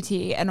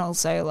positivity and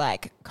also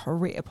like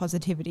career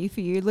positivity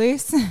for you,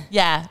 Luce.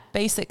 Yeah,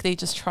 basically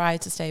just try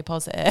to stay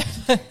positive.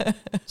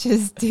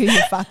 Just do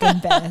your fucking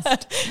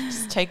best.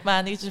 Just take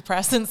my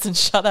antidepressants and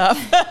shut up.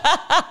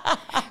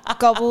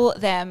 Gobble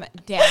them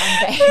down,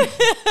 babe.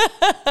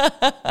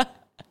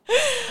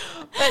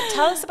 But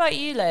tell us about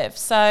you, Liv.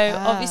 So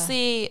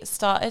obviously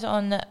started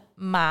on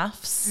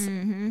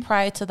MAFS.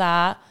 Prior to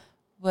that,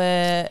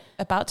 we're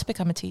about to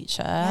become a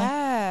teacher.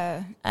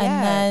 Yeah.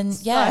 And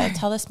then,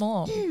 tell us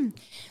more.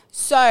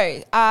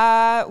 So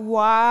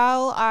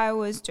while I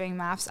was doing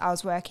MAFS, I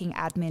was working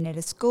admin at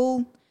a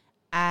school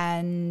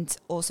and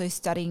also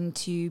studying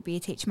to be a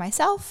teacher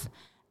myself.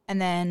 And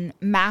then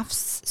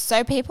MAFS.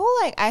 So people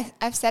like,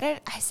 I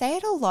say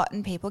it a lot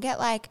and people get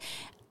like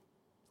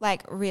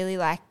really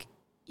like,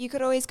 you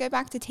could always go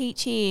back to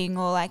teaching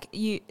or like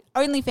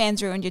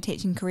Onlyfans ruined your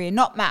teaching career,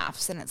 not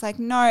MAFS. And it's like,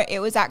 no, it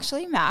was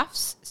actually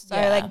MAFS. So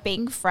like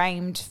being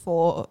framed,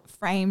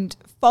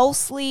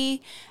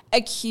 falsely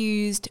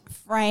accused,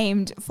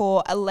 framed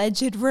for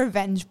alleged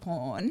revenge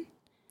porn.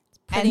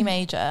 Pretty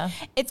major.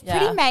 It's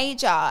pretty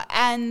major.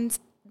 And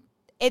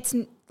it's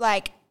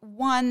like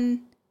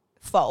 1,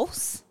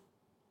 false,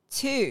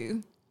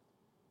 2,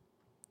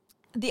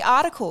 the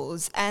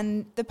articles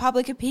and the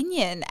public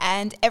opinion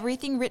and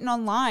everything written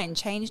online,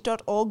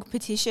 change.org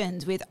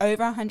petitions with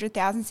over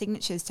 100,000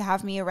 signatures to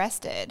have me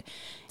arrested.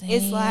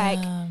 Is like,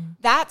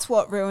 that's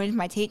what ruined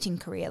my teaching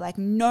career. Like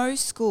no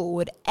school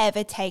would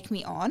ever take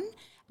me on.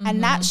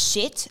 And that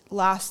shit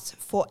lasts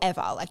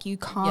forever. Like you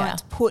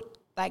can't put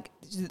like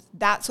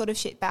that sort of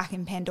shit back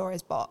in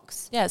Pandora's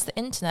box. Yeah, it's the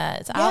internet.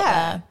 It's out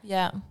there.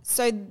 Yeah.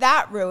 So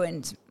that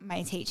ruined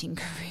my teaching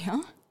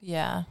career.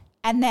 Yeah.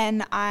 And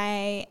then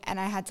I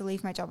had to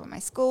leave my job at my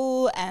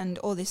school and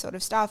all this sort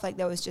of stuff. Like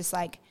there was just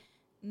like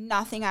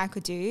nothing I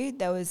could do.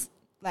 There was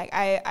like,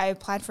 I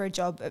applied for a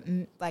job at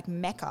like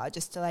Mecca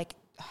just to like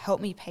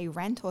help me pay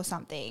rent or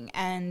something.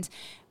 And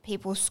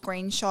people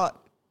screenshot,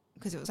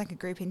 because it was like a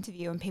group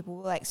interview and people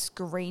were like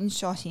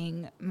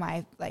screenshotting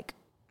my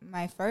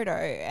photo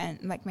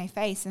and like my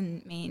face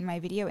and me in my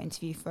video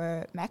interview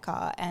for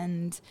Mecca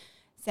and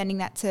sending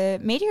that to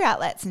media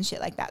outlets and shit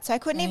like that. So I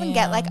couldn't even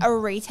get like a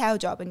retail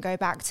job and go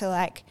back to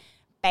like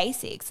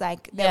basics.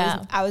 Like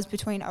I was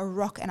between a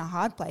rock and a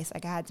hard place.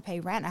 Like I had to pay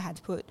rent. I had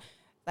to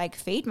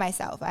feed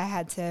myself. I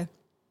had to,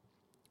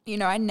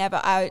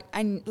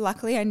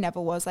 luckily I never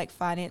was like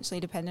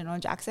financially dependent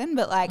on Jackson,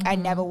 but like I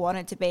never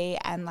wanted to be.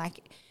 And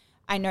like,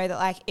 I know that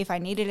like if I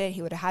needed it,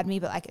 he would have had me,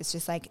 but like, it's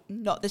just like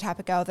not the type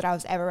of girl that I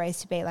was ever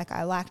raised to be. Like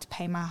I like to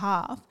pay my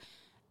half.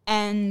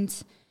 And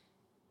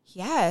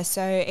yeah,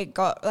 so it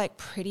got like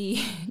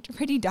pretty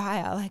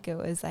dire. Like it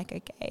was like,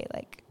 okay,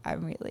 like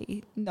I'm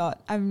really not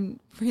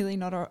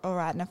all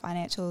right in a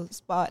financial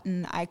spot,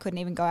 and I couldn't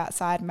even go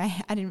outside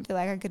I didn't feel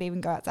like I could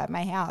even go outside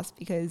my house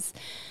because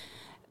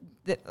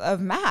of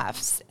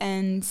MAFS.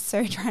 And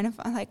so trying to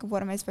find like,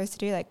 what am I supposed to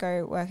do? Like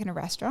go work in a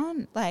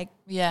restaurant? Like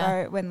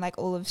go when like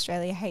all of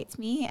Australia hates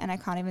me and I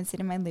can't even sit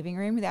in my living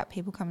room without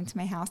people coming to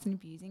my house and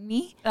abusing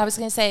me. I was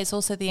going to say, it's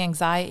also the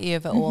anxiety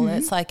of it all.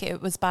 It's like,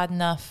 it was bad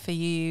enough for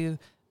you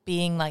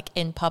being like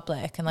in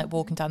public and like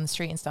walking down the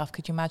street and stuff.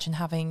 Could you imagine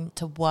having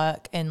to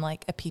work in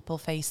like a people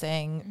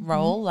facing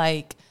role?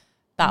 Like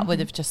that would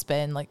have just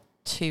been like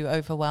too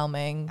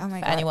overwhelming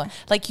for anyone.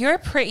 Like you're a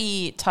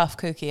pretty tough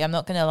cookie. I'm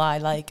not going to lie.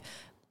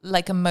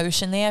 Like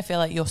emotionally, I feel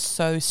like you're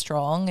so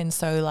strong and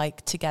so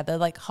like together.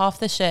 Like half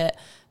the shit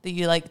that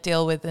you like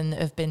deal with and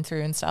have been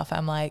through and stuff,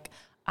 I'm like,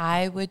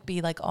 I would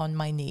be like on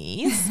my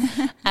knees.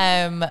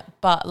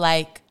 But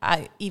like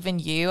I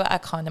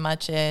can't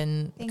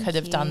imagine could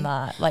have done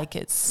that. Like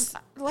it's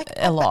like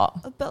a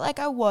lot. But like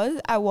I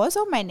was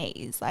on my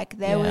knees. Like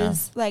there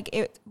was like,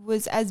 it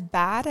was as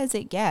bad as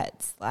it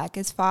gets. Like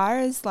as far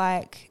as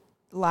like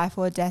life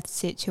or death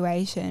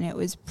situation, it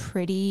was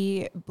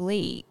pretty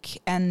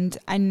bleak. And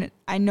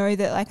I know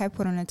that like I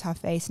put on a tough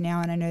face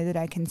now, and I know that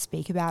I can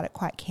speak about it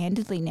quite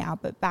candidly now,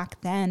 but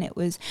back then it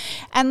was,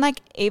 and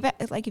like even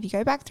like if you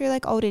go back through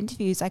like old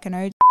interviews, like I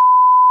know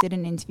did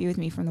an interview with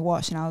me from the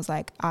wash, and I was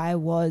like, I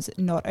was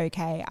not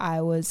okay.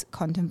 I was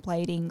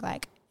contemplating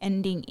like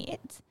ending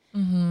it.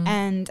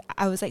 And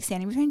I was like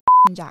standing between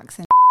and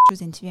Jackson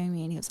was interviewing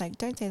me, and he was like,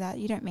 don't say that,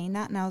 you don't mean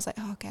that. And I was like,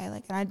 oh, okay.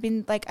 Like, and I'd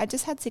been like, I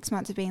just had 6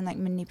 months of being like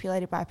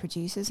manipulated by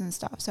producers and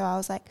stuff, so I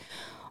was like,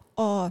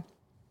 oh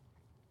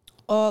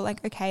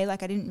like, okay,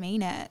 like I didn't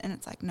mean it. And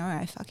it's like, no,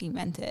 I fucking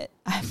meant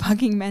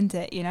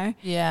it, you know.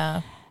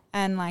 Yeah.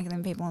 And like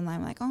then people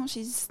online were like, oh,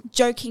 she's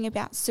joking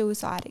about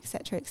suicide,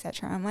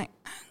 etc. I'm like,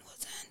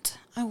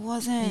 I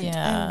wasn't you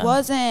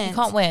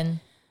can't win.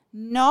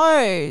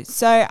 No.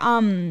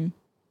 So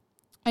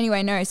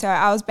anyway, no. So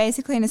I was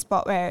basically in a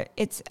spot where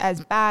it's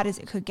as bad as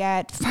it could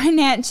get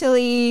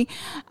financially,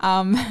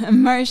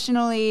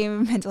 emotionally,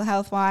 mental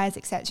health wise,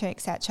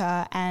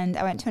 etc. And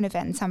I went to an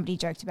event and somebody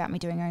joked about me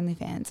doing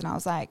OnlyFans, and I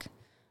was like,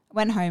 I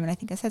went home and I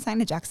think I said something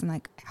to Jackson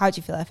like, how'd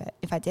you feel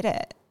if I did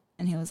it?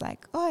 And he was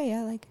like, oh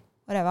yeah, like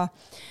whatever.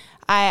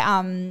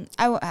 And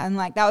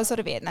like that was sort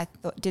of it, and I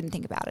didn't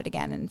think about it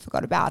again and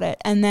forgot about it.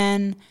 And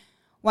then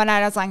one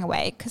night I was lying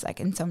awake because like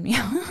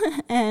insomnia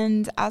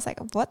and I was like,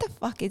 what the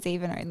fuck is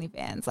even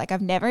OnlyFans? Like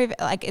I've never even,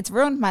 like it's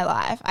ruined my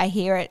life. I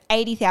hear it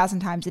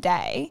 80,000 times a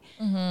day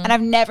and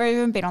I've never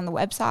even been on the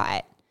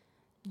website.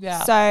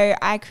 Yeah. So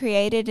I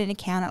created an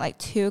account at like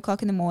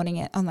 2:00 in the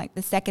morning on like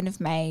the 2nd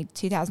of May,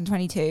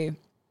 2022,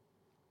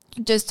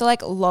 just to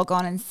like log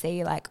on and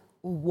see like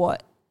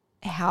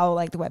how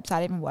like the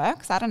website even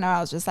works. I don't know.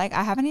 I was just like,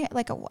 I've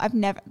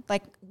never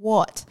like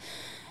what?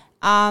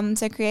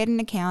 So I created an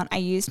account. I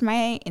used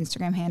my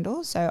Instagram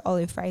handle, so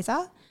Olive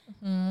Fraser,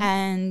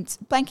 and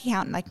blank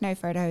account, like no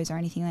photos or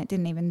anything. Like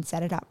didn't even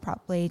set it up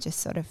properly. Just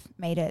sort of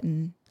made it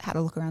and had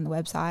a look around the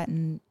website,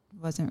 and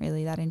wasn't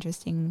really that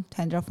interesting.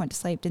 Turned it off, went to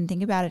sleep, didn't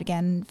think about it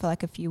again for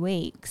like a few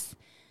weeks,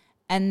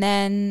 and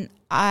then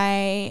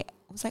I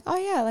was like, oh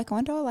yeah, like I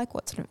wonder like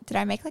what sort of, did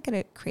I make like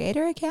a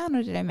creator account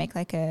or did I make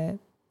like a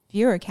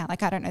viewer account?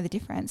 Like I don't know the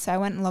difference. So I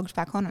went and logged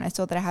back on and I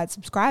saw that I had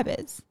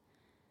subscribers.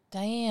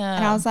 Damn.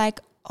 And I was like,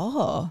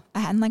 oh, I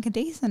had like a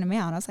decent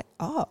amount. I was like,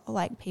 oh,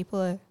 like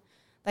people are,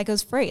 like it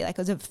was free. Like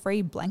it was a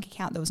free blank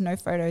account. There was no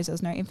photos. There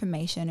was no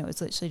information. It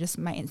was literally just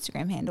my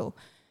Instagram handle.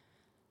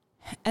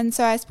 And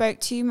so I spoke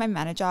to my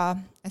manager.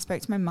 I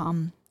spoke to my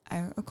mum.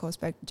 I, of course,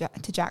 spoke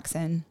to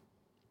Jackson.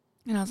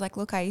 And I was like,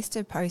 look, I used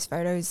to post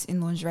photos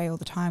in lingerie all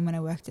the time when I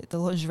worked at the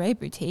lingerie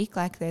boutique.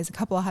 Like there's a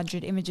couple of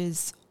hundred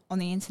images on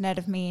the internet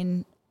of me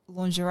in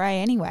lingerie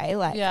anyway.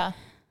 Like, yeah.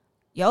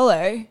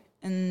 YOLO.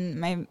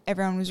 And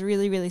everyone was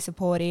really, really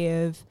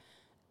supportive.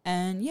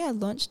 And yeah,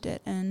 launched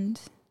it, and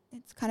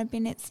it's kind of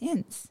been it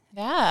since.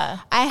 Yeah.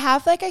 I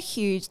have like a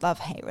huge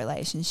love-hate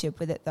relationship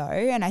with it though,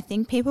 and I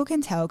think people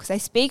can tell because I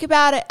speak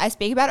about it. I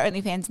speak about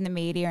OnlyFans in the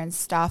media and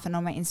stuff and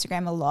on my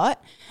Instagram a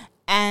lot,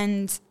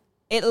 and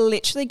it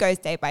literally goes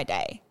day by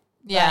day.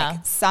 Yeah.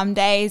 Like some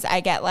days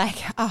I get like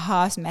a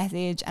harsh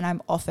message and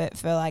I'm off it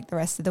for like the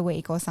rest of the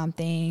week or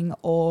something,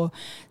 or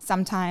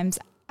sometimes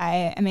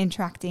I am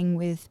interacting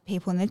with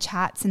people in the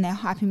chats and they're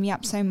hyping me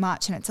up so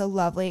much and it's a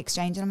lovely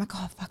exchange and I'm like,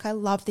 oh fuck, I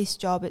love this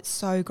job, it's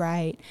so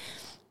great.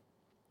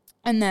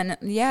 And then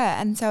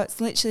and so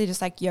it's literally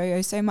just like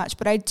yo-yo so much,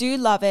 but I do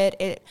love it.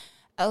 It's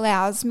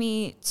allowed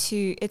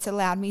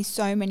me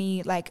so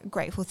many like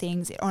grateful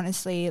things. It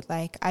honestly,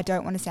 like I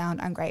don't want to sound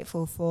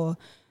ungrateful for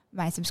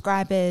my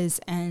subscribers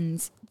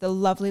and the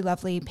lovely,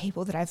 lovely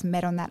people that I've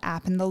met on that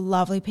app and the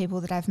lovely people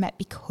that I've met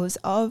because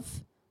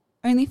of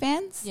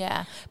OnlyFans.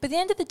 Yeah. But at the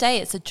end of the day,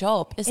 it's a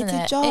job, isn't it?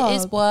 It's a job. It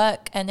is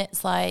work, and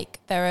it's like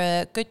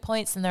there are good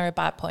points and there are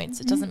bad points.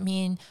 It doesn't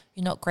mean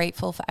you're not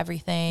grateful for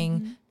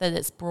everything that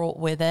it's brought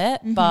with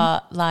it.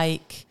 But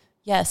like,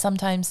 yeah,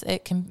 sometimes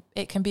it can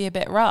be a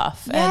bit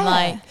rough. Yeah. And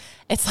like,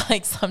 it's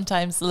like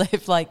sometimes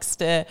Liv likes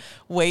to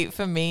wait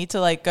for me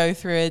to like go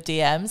through her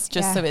DMs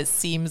just so it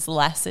seems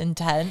less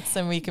intense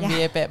and we can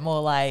be a bit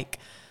more like,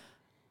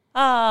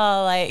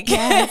 sometimes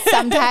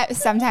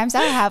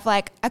I'll have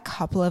like a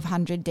couple of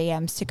hundred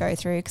DMs to go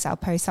through because I'll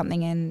post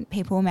something and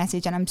people will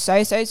message, and I'm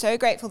so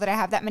grateful that I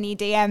have that many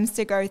DMs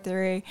to go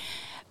through.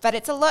 But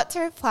it's a lot to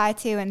reply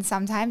to, and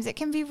sometimes it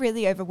can be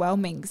really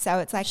overwhelming. So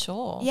it's like,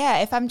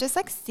 if I'm just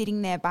like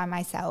sitting there by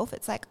myself,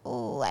 it's like,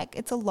 oh, like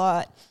it's a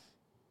lot.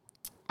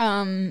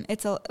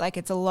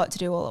 It's a lot to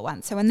do all at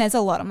once. So when there's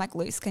a lot, I'm like,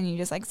 Luce, can you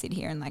just like sit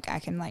here and like I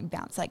can like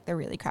bounce like the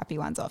really crappy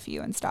ones off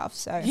you and stuff.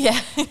 So Yeah.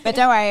 but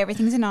don't worry,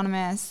 everything's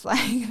anonymous.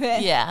 Like,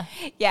 but Yeah.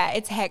 yeah,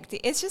 it's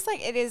hectic. It's just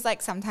like it is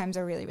like sometimes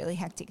a really really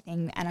hectic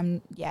thing,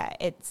 and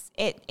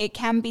it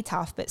can be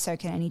tough, but so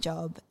can any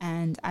job,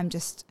 and I'm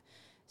just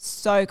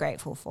so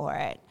grateful for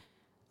it.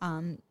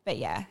 But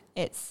yeah,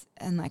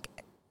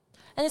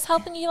 and it's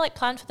helping you like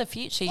plan for the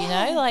future, you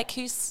know, like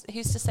who's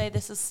to say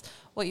this is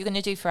what you're going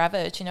to do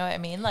forever? Do you know what I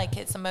mean? Like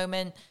it's a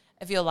moment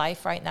of your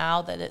life right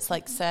now that it's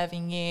like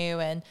serving you,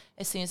 and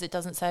as soon as it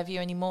doesn't serve you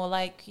anymore,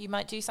 like you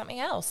might do something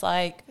else.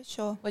 Like for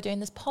sure, we're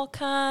doing this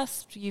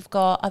podcast, you've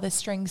got other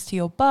strings to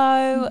your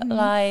bow,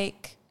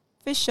 like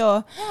for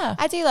sure. Yeah,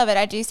 I do love it.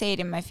 I do see it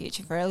in my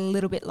future for a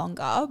little bit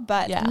longer,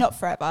 but not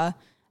forever.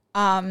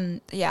 I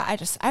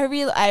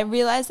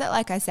realized that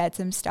like I said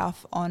some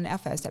stuff on our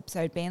first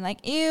episode being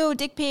like, ew,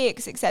 dick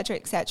pics,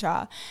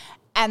 etc.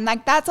 And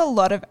like that's a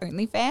lot of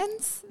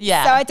OnlyFans.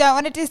 Yeah. So I don't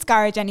want to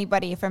discourage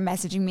anybody from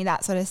messaging me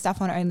that sort of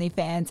stuff on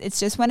OnlyFans. It's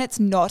just when it's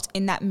not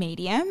in that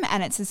medium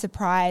and it's a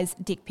surprise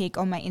dick pic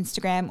on my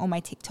Instagram or my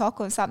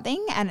TikTok or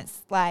something, and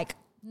it's like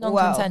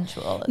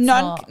non-consensual.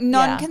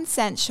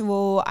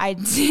 Non-consensual. I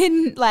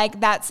didn't like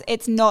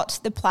it's not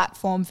the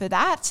platform for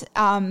that.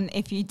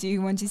 If you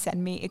do want to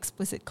send me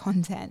explicit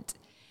content,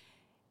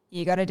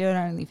 you got to do it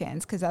on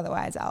OnlyFans, because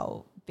otherwise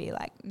I'll be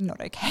like not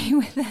okay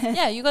with it.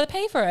 Yeah, you got to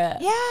pay for it.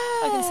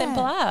 Yeah. Fucking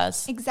simple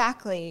as.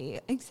 Exactly.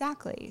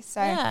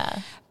 So,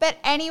 yeah. But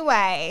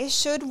anyway,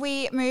 should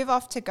we move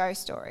off to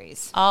ghost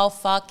stories? Oh,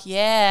 fuck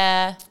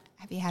yeah.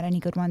 Have you had any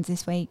good ones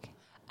this week?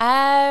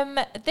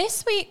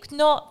 This week,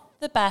 not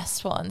the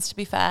best ones, to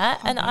be fair.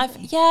 Oh, and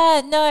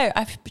really?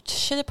 I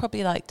should have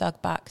probably like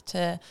dug back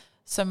to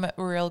some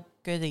real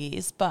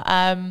goodies, but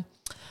I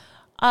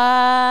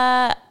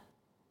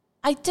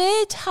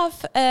did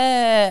have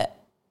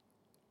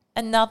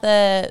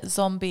another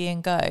zombie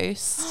and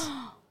ghost.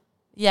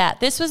 Yeah,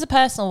 this was a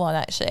personal one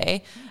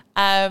actually.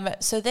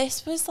 So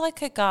this was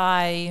like a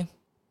guy,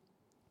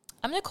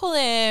 I'm gonna call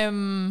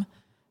him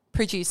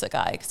producer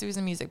guy because he was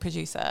a music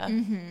producer.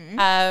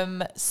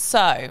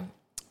 So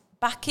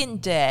back in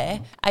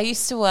day, I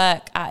used to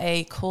work at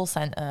a call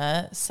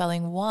center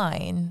selling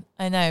wine.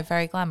 I know,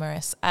 very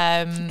glamorous.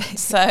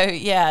 So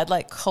yeah, I'd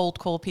like cold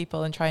call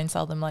people and try and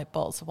sell them like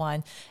bottles of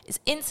wine. It's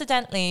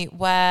incidentally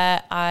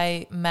where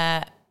I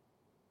met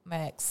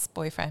my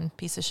ex-boyfriend,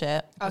 piece of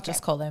shit. I'll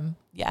just call him,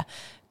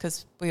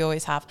 because we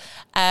always have.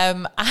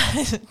 And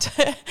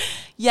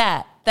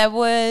yeah, there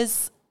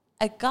was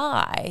a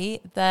guy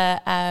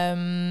that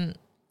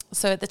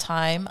so at the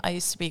time I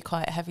used to be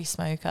quite a heavy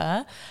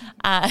smoker,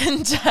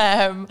 and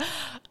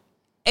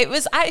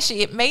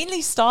it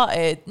mainly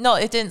started,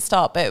 it didn't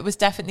start, but it was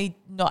definitely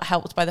not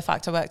helped by the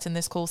fact I worked in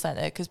this call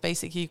center, because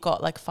basically you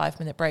got like a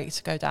 5-minute break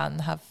to go down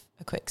and have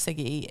a quick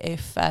ciggy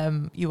if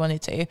you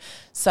wanted to.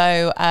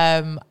 So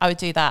I would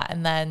do that,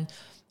 and then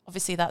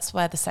obviously that's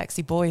where the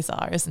sexy boys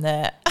are, isn't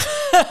it?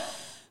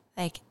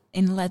 Like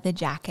in leather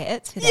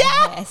jackets with their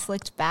hair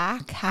slicked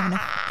back,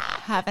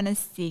 having a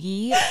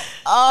ciggy.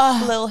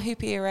 Oh, little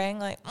hoop earring,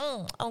 like,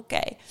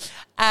 okay.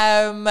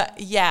 So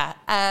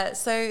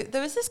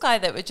there was this guy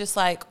that would just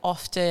like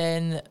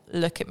often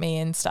look at me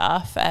and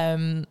stuff.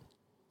 And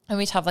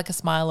we'd have like a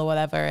smile or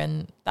whatever.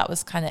 And that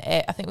was kind of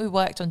it. I think we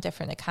worked on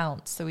different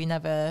accounts, so we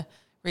never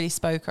really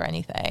spoke or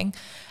anything.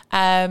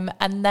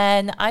 And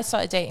then I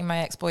started dating my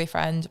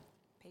ex-boyfriend.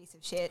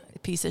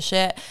 Piece of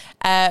shit.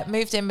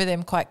 Moved in with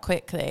him quite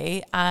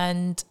quickly,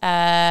 and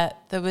there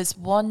was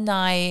one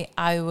night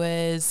I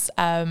was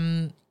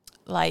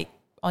like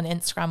on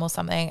Instagram or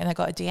something, and I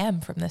got a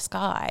DM from this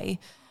guy.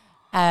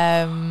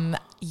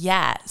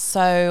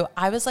 So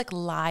I was like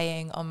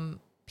lying on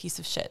piece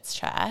of shit's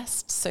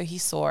chest, so he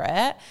saw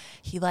it.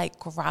 He like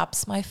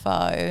grabs my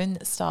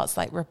phone, starts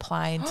like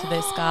replying to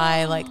this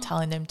guy, like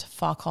telling him to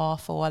fuck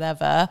off or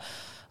whatever.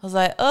 I was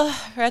like,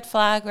 oh, red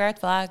flag,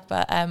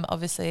 but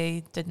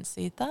obviously didn't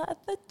see that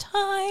at the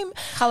time.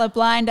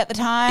 Colorblind at the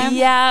time.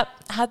 Yeah,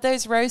 had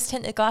those rose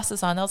tinted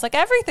glasses on. I was like,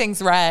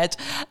 everything's red.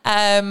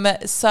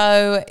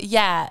 So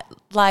yeah,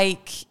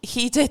 like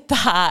he did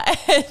that,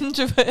 and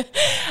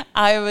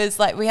I was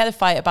like, we had a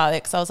fight about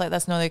it because I was like,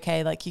 that's not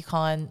okay. Like you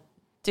can't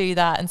do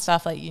that and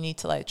stuff. Like you need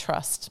to like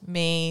trust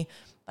me.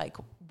 Like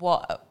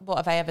what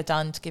have I ever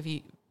done to give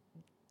you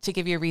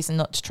a reason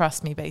not to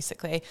trust me,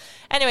 basically.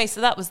 Anyway,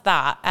 so that was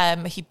that.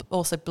 He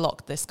also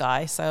blocked this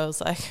guy, so I was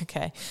like,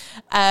 okay.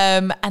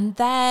 And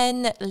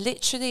then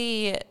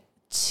literally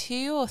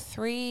 2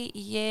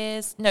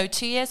 years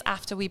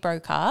after we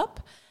broke up,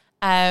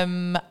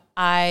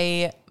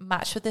 I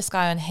matched with this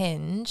guy on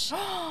Hinge.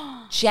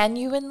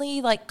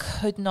 Genuinely, like,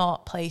 could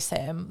not place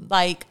him.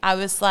 Like, I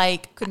was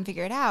like... Couldn't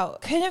figure it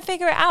out.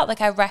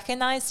 Like, I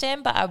recognized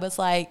him, but I was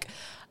like...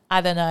 I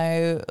don't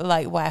know,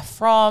 like where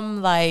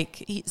from,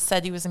 like he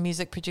said he was a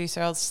music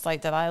producer. I was just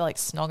like, did I like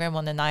snog him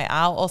on a night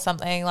out or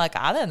something? Like,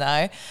 I don't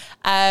know.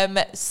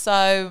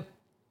 So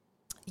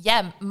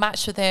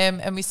matched with him,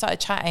 and we started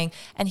chatting,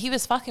 and he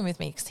was fucking with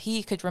me because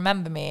he could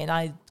remember me and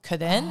I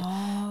couldn't.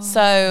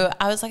 So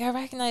I was like, I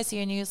recognize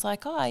you. And he was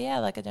like, oh yeah,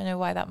 like, I don't know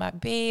why that might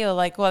be, or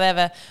like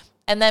whatever.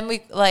 And then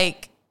we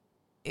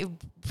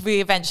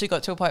eventually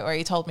got to a point where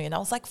he told me, and I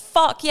was like,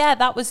 fuck yeah,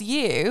 that was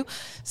you.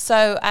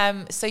 So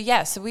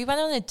we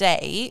went on a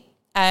date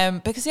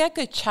because he had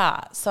good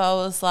chat. So I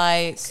was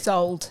like,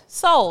 Sold,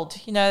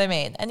 you know what I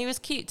mean? And he was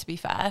cute, to be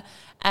fair.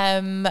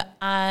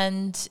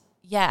 And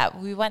yeah,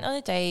 we went on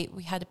a date.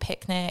 We had a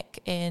picnic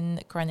in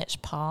Greenwich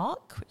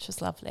Park, which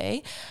was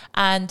lovely.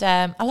 And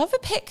I love a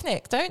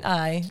picnic, don't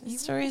I?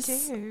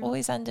 Stories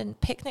always end in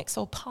picnics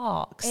or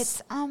parks.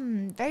 It's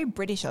very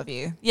British of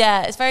you.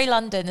 Yeah, it's very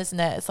London, isn't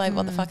it? It's like,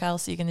 what the fuck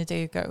else are you going to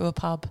do? Go to a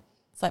pub.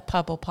 It's like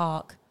pub or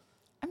park.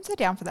 I'm so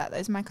down for that.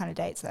 Those are my kind of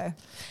dates, though.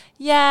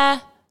 Yeah,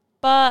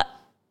 but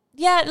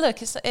yeah,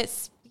 look,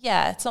 it's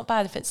not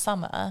bad if it's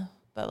summer.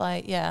 But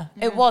like,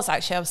 it was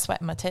actually, I was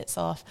sweating my tits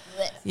off.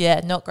 Yeah,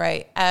 not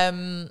great.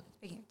 I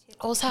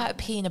also had to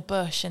pee in a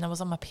bush and I was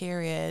on my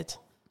period.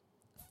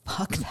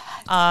 Fuck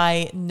that.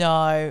 I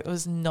know, it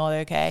was not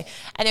okay.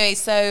 Anyway,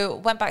 so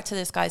went back to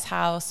this guy's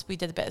house. We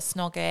did a bit of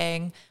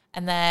snogging,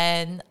 and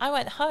then I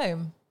went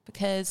home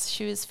because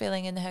she was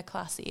feeling in her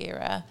classy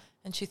era,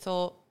 and she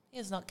thought,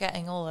 he's not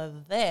getting all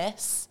of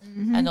this.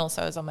 And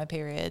also I was on my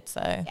period,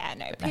 so yeah,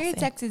 no, period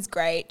sex is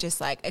great. Just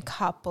like a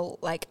couple,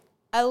 like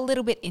a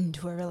little bit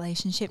into a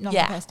relationship, not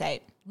the first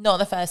date. Not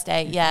the first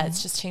date. Yeah,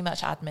 it's just too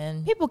much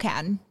admin. People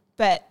can,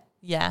 but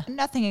yeah,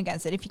 nothing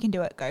against it. If you can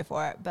do it, go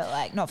for it. But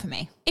like, not for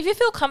me. If you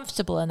feel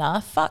comfortable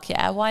enough, fuck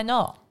yeah, why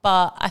not?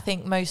 But I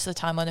think most of the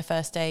time on a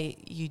first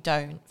date, you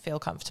don't feel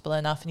comfortable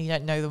enough and you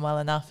don't know them well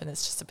enough, and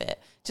it's just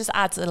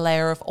adds a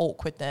layer of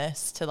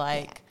awkwardness to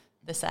like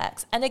the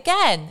sex. And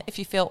again, if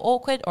you feel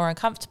awkward or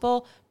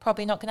uncomfortable,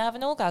 probably not going to have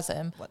an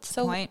orgasm. What's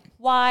the point?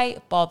 Why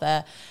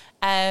bother?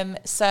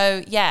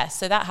 So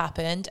that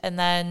happened, and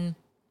then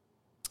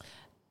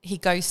he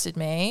ghosted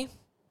me.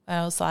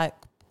 I was like,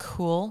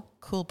 cool,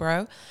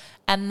 bro.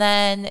 And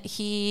then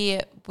he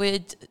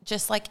would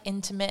just like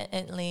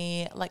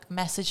intermittently like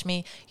message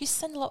me. He used to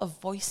send a lot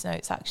of voice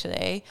notes,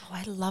 actually. Oh,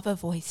 I love a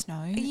voice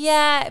note.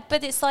 Yeah,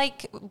 but it's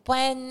like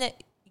when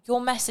you're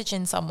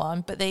messaging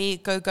someone, but they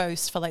go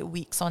ghost for like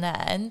weeks on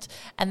end,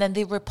 and then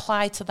they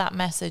reply to that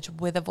message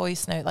with a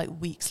voice note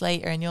like weeks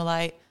later, and you're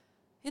like,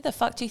 who the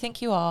fuck do you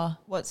think you are?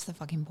 What's the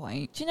fucking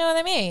point? Do you know what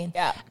I mean?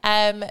 Yeah.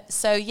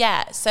 So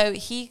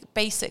he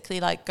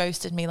basically like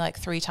ghosted me like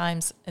 3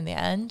 times in the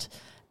end.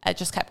 I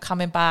just kept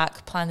coming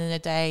back, planning a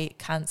date,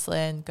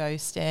 cancelling,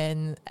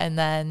 ghosting, and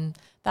then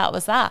that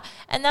was that.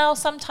 And now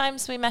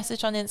sometimes we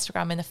message on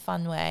Instagram in a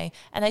fun way,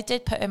 and I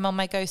did put him on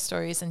my ghost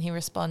stories, and he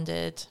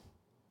responded.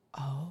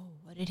 Oh,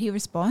 what did he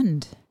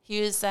respond? He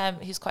was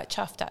quite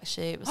chuffed,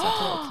 actually. It was like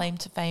a little claim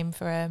to fame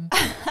for him.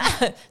 Not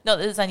that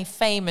there's any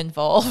fame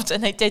involved,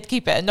 and they did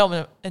keep it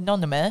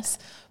anonymous.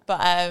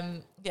 But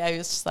he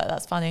was just like,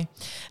 that's funny.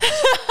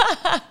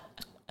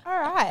 All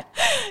right.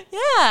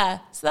 Yeah.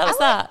 So that was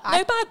that.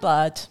 No bad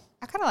blood.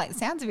 I kind of like the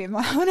sounds of him,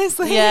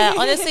 honestly. Yeah,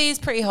 honestly, he's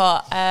pretty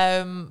hot.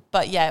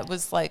 But yeah, it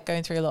was like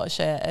going through a lot of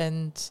shit,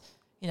 and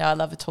you know, I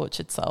love a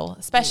tortured soul,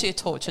 especially a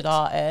tortured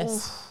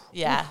artist. Oof.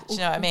 Yeah, do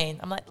you know what I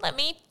mean? I'm like, let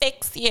me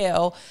fix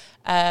you.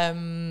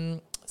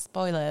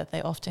 Spoiler,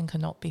 they often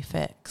cannot be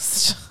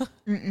fixed.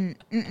 No.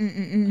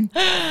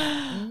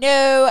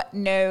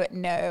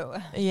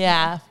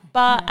 Yeah,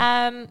 but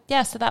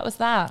so that was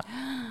that.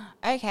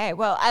 Okay,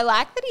 well, I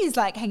like that he's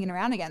like hanging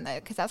around again though,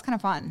 because that's kind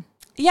of fun.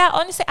 Yeah,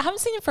 honestly, I haven't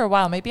seen him for a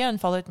while. Maybe he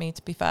unfollowed me,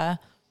 to be fair.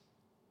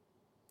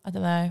 I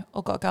don't know.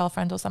 Or got a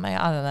girlfriend or something.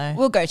 I don't know.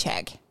 We'll go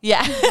check.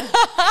 Yeah.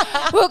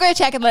 We'll go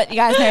check and let you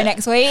guys know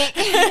next week.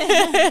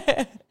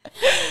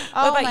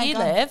 What about you,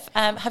 Liv?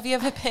 Have you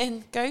ever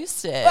been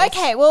ghosted?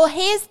 Okay, well,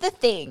 here's the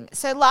thing.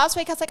 So last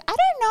week I was like, I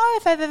don't know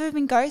if I've ever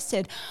been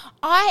ghosted.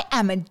 I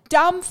am a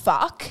dumb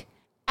fuck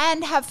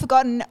and have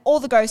forgotten all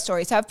the ghost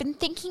stories. So I've been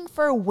thinking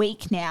for a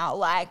week now,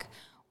 like,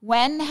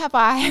 when have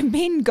I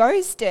been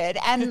ghosted?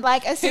 And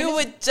like, who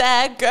would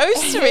dare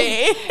ghost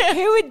me?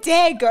 Who would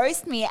dare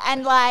ghost me?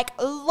 And like,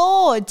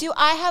 Lord, do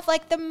I have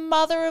like the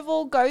mother of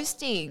all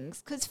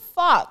ghostings? Because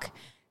fuck,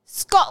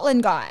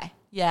 Scotland guy.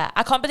 Yeah,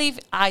 I can't believe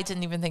I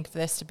didn't even think of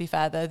this, to be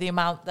fair, though. The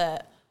amount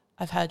that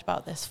I've heard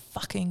about this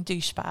fucking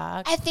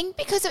douchebag. I think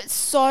because it's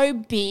so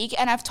big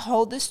and I've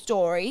told the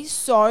story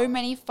so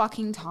many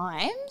fucking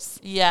times.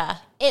 Yeah.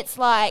 It's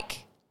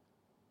like,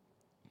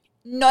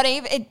 not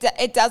even,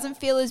 it doesn't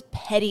feel as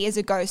petty as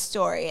a ghost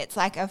story. It's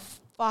like a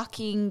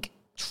fucking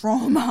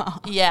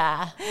trauma.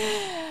 Yeah.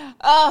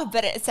 Oh,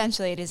 but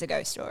essentially it is a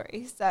ghost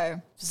story.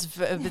 So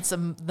it's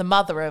the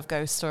mother of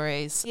ghost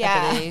stories,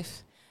 I believe.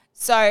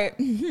 So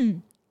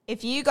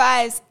if you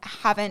guys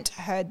haven't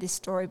heard this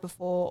story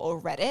before or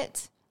read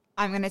it,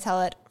 I'm going to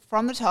tell it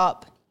from the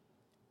top.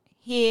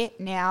 Here,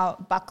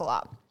 now, buckle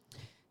up.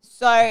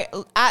 So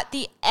at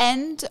the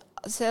end,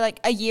 so like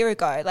a year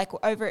ago, like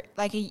over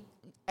like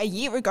a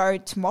year ago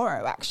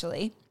tomorrow,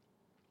 actually,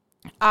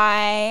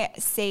 I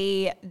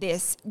see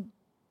this,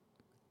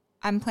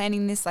 I'm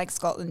planning this like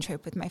Scotland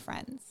trip with my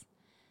friends.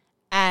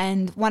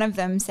 And one of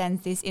them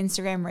sends this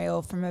Instagram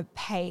reel from a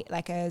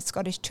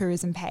Scottish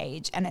tourism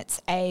page, and it's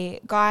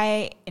a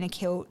guy in a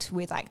kilt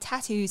with like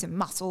tattoos and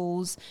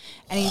muscles,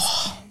 and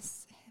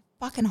he's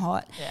fucking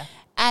hot. Yeah.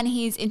 And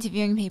he's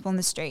interviewing people on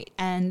the street,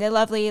 and they're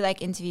lovely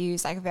like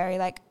interviews, like very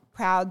like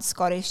proud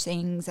Scottish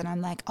things, and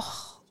I'm like,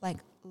 oh, like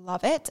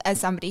love it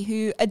as somebody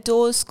who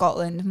adores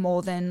Scotland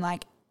more than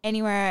like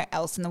anywhere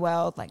else in the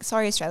world. Like,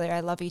 sorry Australia, I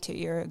love you too,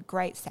 you're a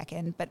great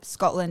second, but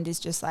Scotland is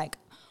just like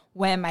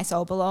where my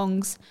soul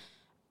belongs.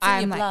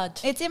 It's in your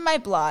blood. It's in my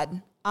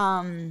blood.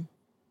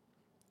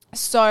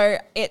 So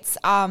it's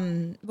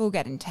we'll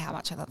get into how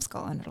much I love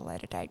Scotland at a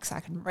later date because I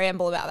can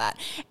ramble about that.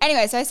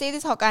 Anyway, so I see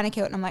this hot guy in a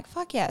kilt and I'm like,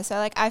 fuck yeah. So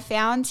like I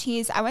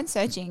went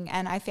searching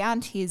and I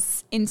found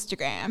his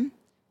Instagram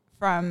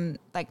from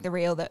like the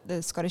reel that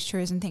the Scottish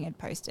tourism thing had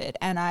posted,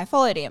 and I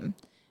followed him.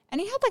 And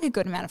he had like a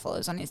good amount of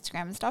followers on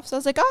Instagram and stuff. So I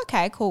was like, oh,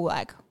 okay, cool,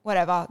 like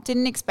whatever.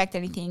 Didn't expect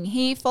anything.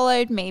 He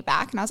followed me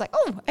back and I was like,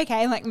 oh,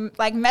 okay. Like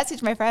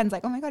messaged my friends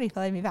like, oh my God, he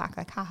followed me back.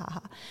 Like, ha ha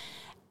ha.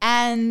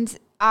 And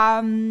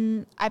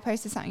I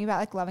posted something about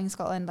like loving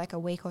Scotland like a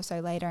week or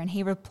so later, and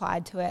he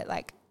replied to it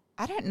like,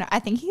 I don't know. I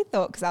think he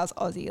thought because I was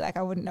Aussie, like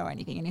I wouldn't know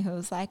anything. And he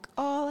was like,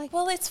 oh, like.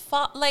 Well, it's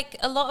far, like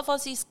a lot of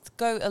Aussies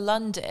go to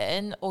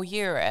London or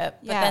Europe,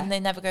 but then they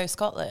never go to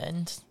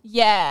Scotland.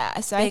 Yeah.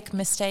 So big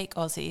mistake,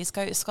 Aussies.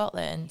 Go to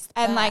Scotland.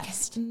 And like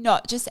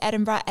not just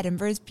Edinburgh.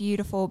 Edinburgh is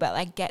beautiful, but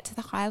like get to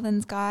the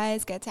Highlands,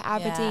 guys. Get to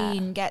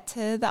Aberdeen. Get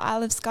to the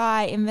Isle of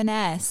Skye,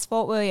 Inverness,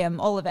 Fort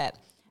William, all of it.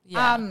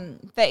 Yeah.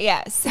 But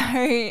yeah,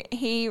 so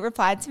he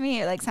replied to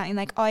me like something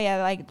like, oh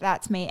yeah, like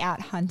that's me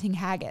out hunting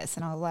haggis.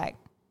 And I was like,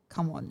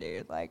 come on,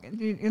 dude. Like,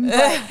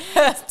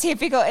 it's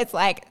typical. It's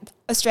like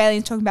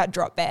Australians talking about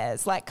drop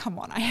bears. Like, come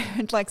on.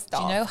 I like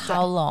stop. Do you know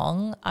how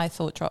long I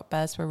thought drop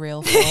bears were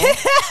real for?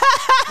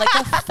 Like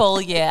a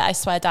full year, I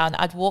swear down.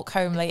 I'd walk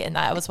home late at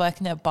night. I was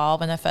working at a bar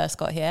when I first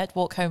got here. I'd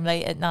walk home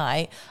late at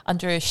night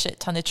under a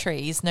shit ton of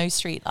trees, no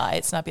street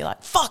lights, and I'd be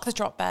like, fuck the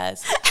drop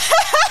bears.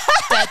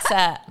 Dead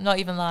set. I'm not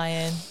even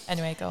lying.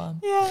 Anyway, go on.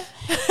 Yeah.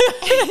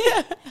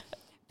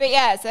 But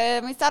yeah,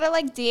 so we started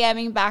like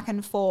DMing back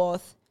and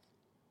forth.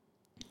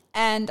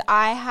 And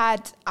I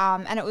had,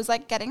 and it was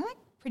like getting like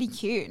pretty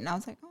cute. And I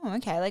was like, oh,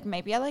 okay, like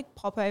maybe I like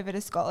pop over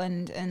to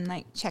Scotland and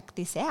like check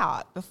this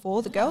out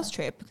before the girls'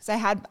 trip. Because I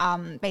had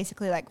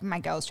basically like my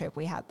girls' trip,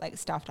 we had like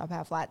stuffed up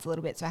our flights a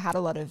little bit. So I had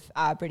a lot of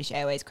British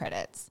Airways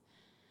credits.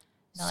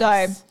 Nice.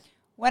 So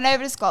went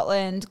over to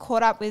Scotland,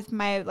 caught up with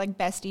my like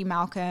bestie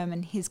Malcolm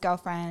and his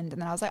girlfriend.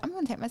 And then I was like, I'm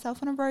going to take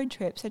myself on a road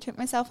trip. So I took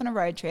myself on a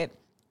road trip.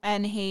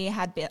 And he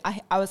had been,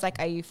 I was like,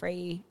 are you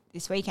free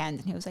this weekend?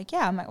 And he was like,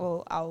 yeah. I'm like,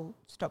 well, I'll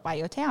stop by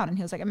your town. And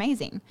he was like,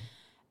 amazing.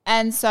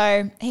 And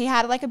so he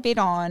had like a bid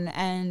on.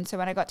 And so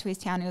when I got to his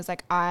town, he was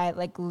like, I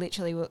like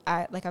literally,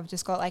 I've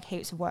just got like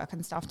heaps of work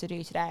and stuff to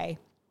do today.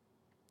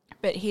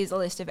 But here's a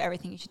list of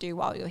everything you should do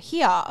while you're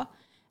here.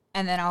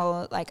 And then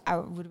I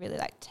would really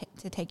like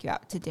to take you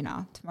out to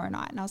dinner tomorrow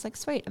night. And I was like,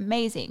 sweet,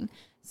 amazing.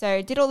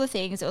 So did all the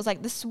things. It was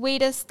like the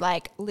sweetest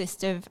like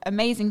list of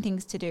amazing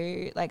things to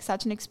do, like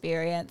such an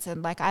experience.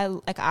 And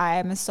I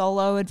am a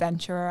solo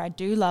adventurer. I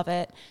do love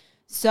it.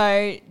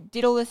 So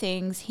did all the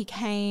things. He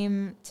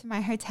came to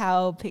my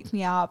hotel, picked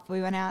me up. We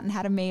went out and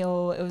had a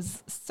meal. It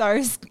was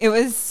so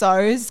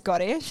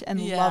Scottish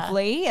and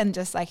lovely, and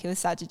just like he was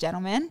such a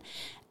gentleman.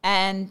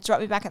 And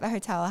dropped me back at the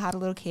hotel. I had a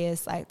little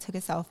kiss, like took a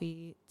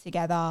selfie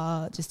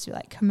together just to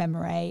like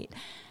commemorate.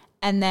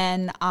 And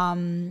then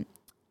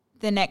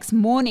the next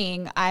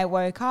morning I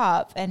woke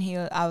up and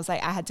I was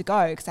like, I had to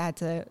go because I had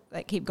to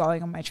like keep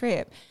going on my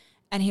trip.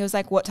 And he was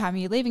like, what time are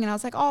you leaving? And I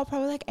was like, oh,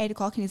 probably like 8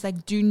 o'clock. And he's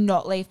like, do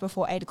not leave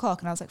before 8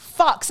 o'clock. And I was like,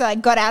 fuck. So I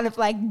got out of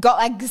my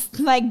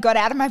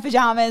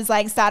pajamas,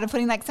 like started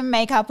putting like some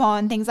makeup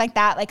on, things like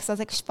that. Like, so I was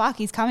like, fuck,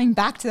 he's coming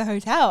back to the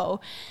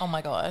hotel. Oh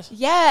my God.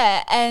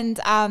 Yeah. And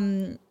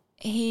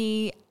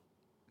he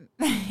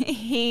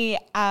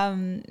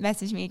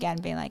messaged me again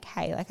being like,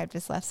 hey, like I've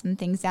just left some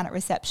things down at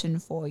reception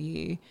for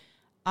you.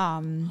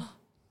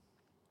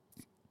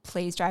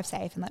 Please drive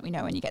safe and let me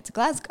know when you get to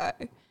Glasgow.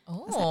 I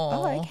was like,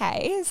 oh,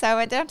 okay. So I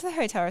went down to the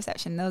hotel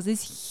reception. There was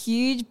this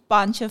huge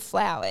bunch of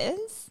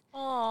flowers.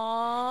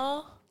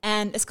 Aww.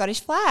 And a Scottish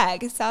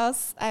flag. So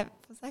I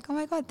was like, oh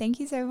my God, thank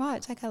you so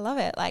much. Like, I love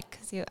it. Like,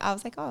 cause I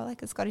was like, oh,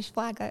 like a Scottish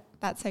flag.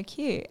 That's so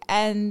cute.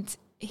 And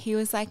he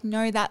was like,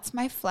 no, that's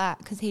my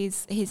flag. Cause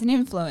he's an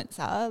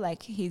influencer.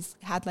 Like he's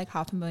had like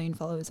 500,000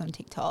 followers on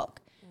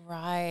TikTok.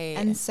 Right.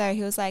 And so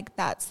he was like,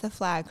 that's the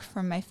flag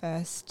from my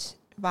first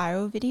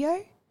viral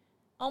video.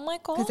 Oh my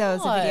God. Because there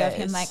was a video of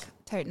him like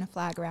toting a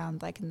flag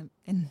around like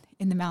in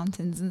the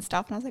mountains and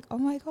stuff. And I was like, oh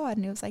my God.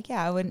 And he was like,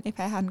 yeah, if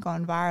I hadn't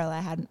gone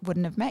viral,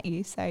 wouldn't have met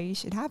you. So you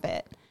should have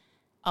it.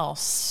 Oh,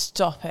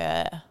 stop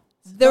it.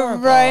 The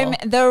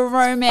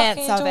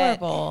romance of it.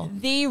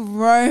 The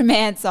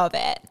romance of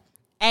it.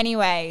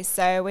 Anyway,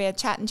 so we are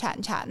chatting.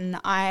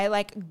 I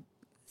like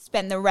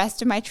spend the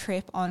rest of my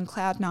trip on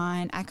cloud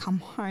 9. I come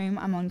home,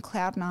 I'm on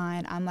cloud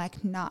 9. I'm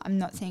like, nah, I'm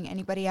not seeing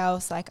anybody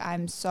else. Like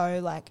I'm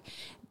so like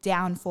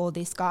down for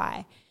this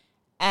guy.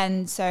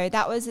 And so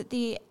that was at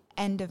the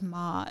end of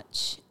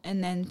March,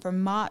 and then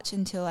from March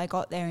until I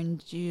got there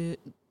in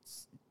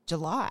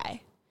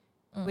July,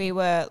 we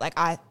were like,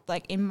 I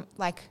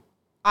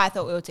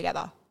thought we were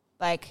together.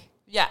 Like,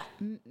 Yeah.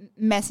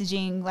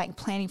 Messaging, like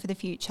planning for the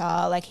future.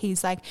 Like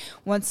he's like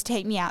wants to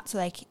take me out to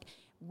like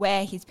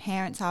where his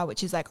parents are,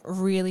 which is like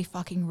really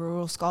fucking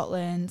rural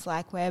Scotland.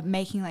 Like we're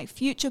making like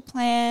future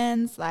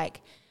plans.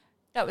 Like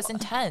That was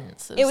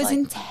intense. it was like,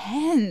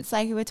 intense.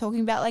 Like we were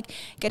talking about like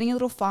getting a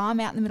little farm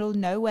out in the middle of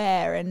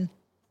nowhere and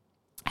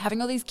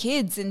having all these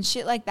kids and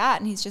shit like that.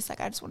 And he's just like,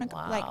 I just want to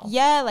like,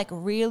 yeah, like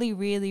really,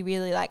 really,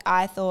 really, like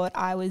I thought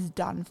I was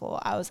done for.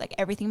 I was like,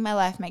 everything in my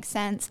life makes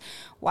sense.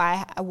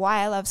 Why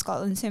I love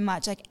Scotland so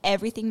much. Like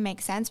everything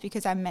makes sense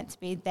because I'm meant to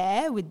be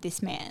there with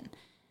this man.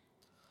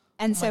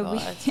 And so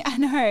I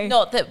know.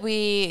 Not that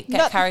we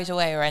get carried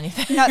away or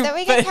anything. Not that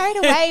we get carried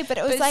away, but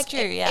it was like, true,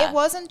 it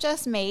wasn't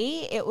just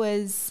me. It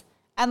was,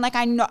 and like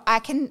I'm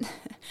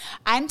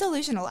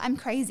delusional. I'm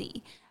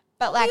crazy.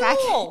 But like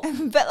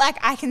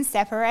I can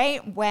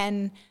separate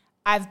when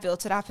I've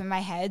built it up in my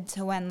head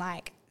to when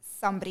like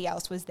somebody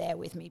else was there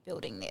with me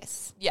building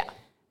this. Yeah.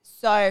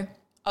 So.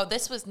 Oh,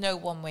 this was no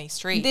one-way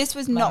street. This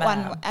was not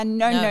one. And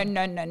no.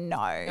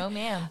 No,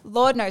 ma'am.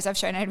 Lord knows I've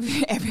shown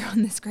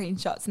everyone the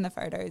screenshots and the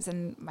photos,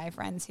 and my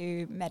friends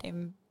who met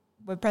him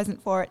were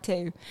present for it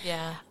too.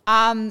 Yeah.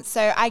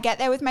 So I get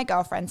there with my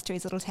girlfriends to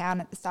his little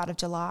town at the start of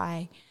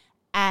July,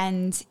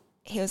 and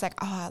he was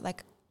like,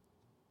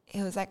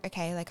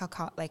 okay, like I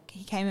can't, like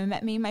he came and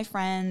met me and my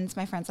friends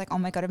like, oh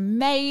my God,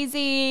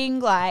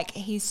 amazing. Like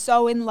he's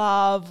so in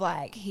love.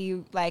 Like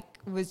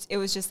it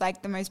was just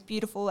like the most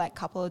beautiful like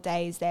couple of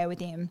days there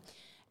with him.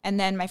 And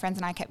then my friends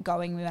and I kept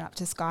going. We went up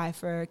to Skye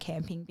for a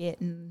camping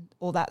bit and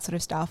all that sort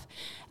of stuff.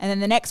 And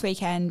then the next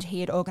weekend he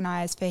had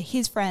organised for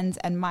his friends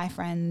and my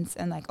friends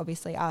and like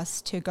obviously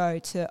us to go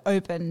to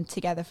Open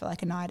together for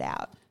like a night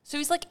out. So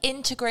he's like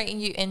integrating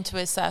you into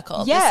his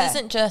circle. Yeah. This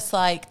isn't just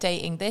like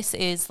dating. This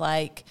is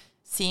like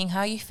seeing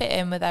how you fit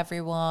in with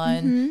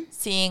everyone,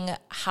 seeing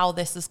how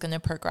this is going to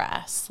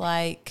progress.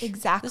 Like,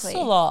 exactly. This is a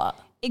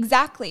lot.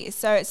 Exactly.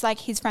 So it's like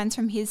his friends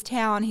from his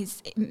town.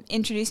 He's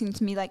introducing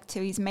to me like to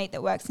his mate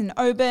that works in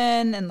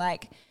Oban and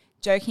like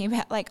joking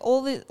about like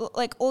all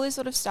this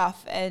sort of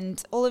stuff.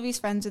 And all of his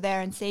friends were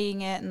there and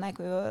seeing it. And like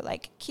we were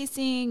like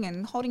kissing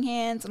and holding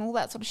hands and all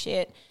that sort of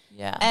shit.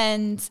 Yeah.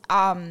 And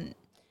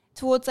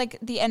towards like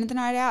the end of the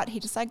night out, he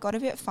just like got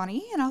a bit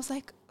funny. And I was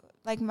like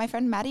my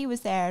friend Maddie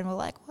was there and we're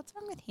like, what's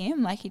wrong with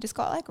him? Like he just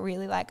got like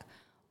really like,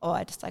 oh,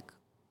 I just like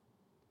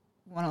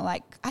want to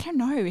like, I don't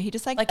know. He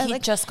just like he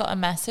just got a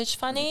message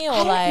funny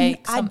or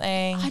like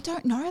something. I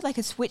don't know. Like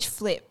a switch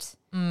flipped.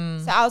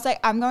 So I was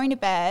like, I'm going to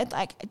bed.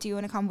 Like, do you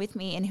want to come with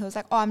me? And he was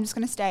like, oh, I'm just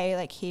going to stay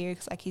like here.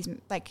 Cause like he's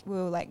like, we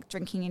were like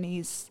drinking in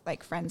his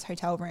like friend's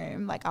hotel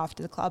room, like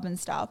after the club and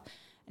stuff.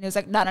 And he was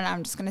like, no,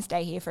 I'm just going to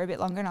stay here for a bit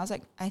longer. And I was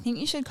like, I think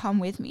you should come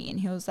with me. And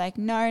he was like,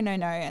 no.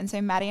 And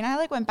so Maddie and I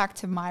like went back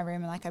to my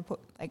room and like I put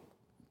like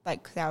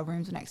our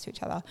rooms were next to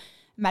each other.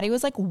 Maddie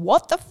was like,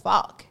 what the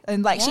fuck?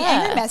 And like she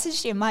angry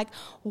messaged him like,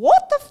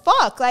 what the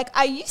fuck? Like,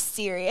 are you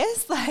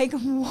serious? Like,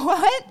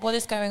 what? What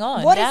is going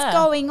on? What is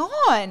going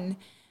on?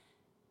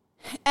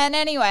 And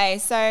anyway,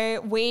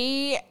 so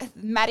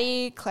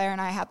Maddie, Claire and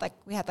I had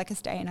like a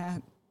stay in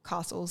a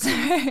castle.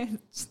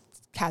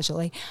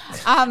 Casually,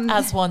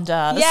 as one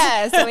does.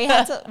 Yeah, so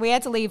we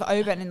had to leave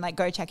Oban and like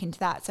go check into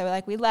that. So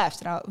like we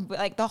left, and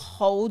like the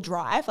whole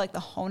drive, like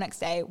the whole next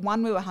day.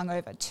 One, we were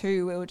hungover.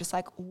 Two, we were just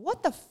like,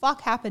 what the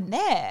fuck happened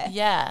there?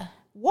 Yeah,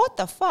 what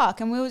the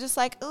fuck? And we were just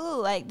like, oh,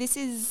 like this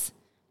is.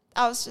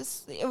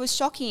 It was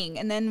shocking.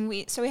 And then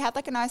we had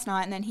like a nice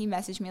night, and then he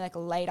messaged me like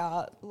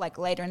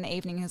later in the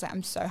evening. He was like,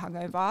 I'm so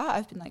hungover.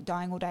 I've been like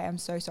dying all day. I'm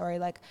so sorry.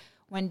 Like,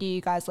 when do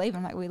you guys leave?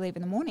 I'm like, we leave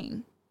in the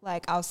morning.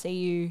 Like, I'll see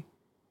you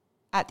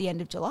at the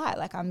end of July.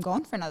 Like, I'm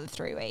gone for another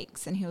 3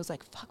 weeks. And he was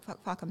like,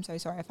 fuck, I'm so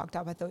sorry, I fucked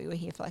up. I thought you were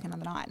here for like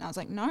another night. And I was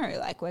like, no,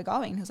 like we're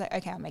going. He was like,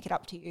 okay, I'll make it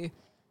up to you,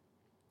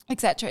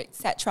 etc.,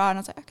 etc. And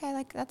I was like, okay,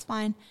 like that's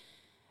fine.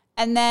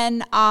 And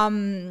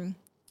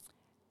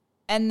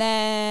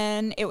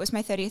then it was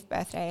my 30th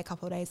birthday a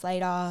couple of days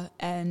later,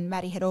 and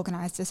Maddie had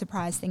organised a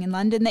surprise thing in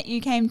London that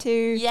you came to.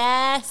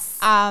 Yes.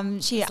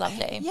 She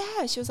lovely.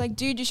 Yeah, she was like,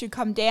 dude, you should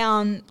come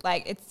down.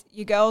 Like, it's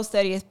your girl's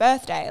 30th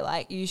birthday.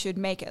 Like, you should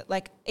make it,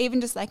 like,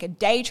 even just like a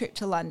day trip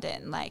to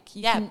London. Like,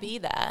 you can be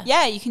there.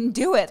 Yeah, you can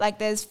do it. Like,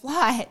 there's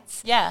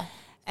flights. Yeah.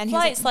 And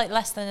flights like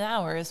less than an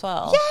hour as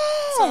well. Yeah.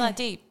 It's not that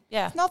deep.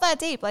 Yeah. It's not that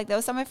deep. Like, there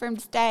was somewhere for him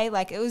to stay.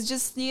 Like, it was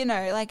just,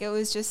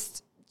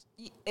 like,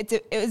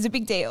 it was a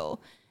big deal.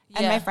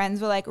 And my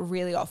friends were like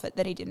really off it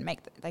that he didn't make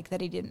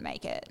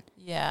it.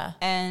 Yeah.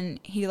 And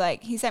he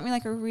sent me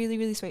like a really,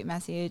 really sweet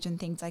message and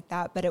things like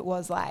that. But it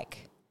was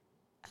like,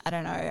 I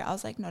don't know. I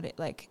was like, not it.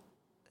 Like,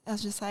 I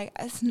was just like,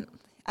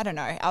 I don't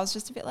know. I was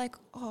just a bit like,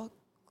 oh,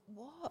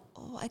 what?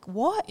 Oh, like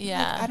what?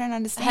 Yeah. Like, I don't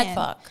understand. Head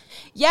fuck.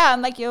 Yeah.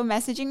 And like, you're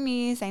messaging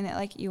me saying that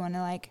like, you want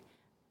to like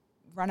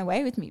run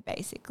away with me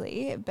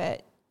basically,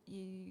 but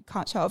you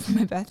can't show up for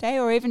my birthday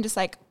or even just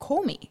like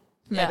call me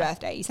for my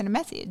birthday. You send a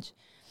message.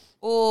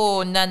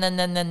 Oh, no.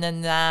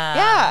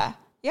 Yeah.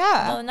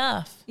 Yeah. Not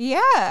enough.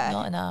 Yeah.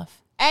 Not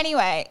enough.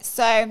 Anyway,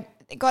 so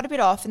it got a bit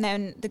off, and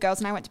then the girls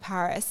and I went to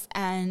Paris,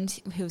 and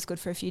he was good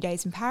for a few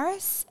days in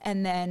Paris,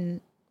 and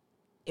then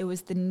it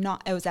was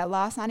our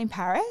last night in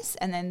Paris,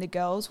 and then the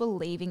girls were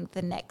leaving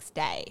the next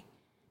day.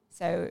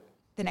 So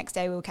the next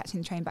day we were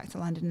catching the train back to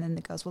London, and then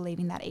the girls were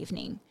leaving that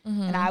evening.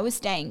 And I was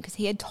staying because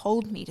he had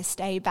told me to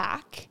stay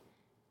back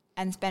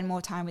and spend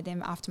more time with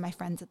him after my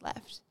friends had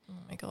left. Oh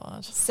my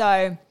God.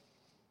 So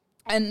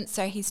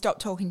he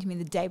stopped talking to me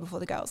the day before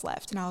the girls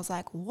left, and I was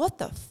like, what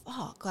the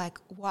fuck? Like,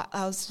 what?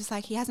 I was just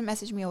like, he hasn't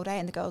messaged me all day,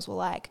 and the girls were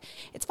like,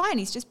 it's fine,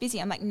 he's just busy.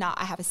 I'm like, nah,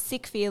 I have a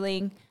sick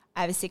feeling.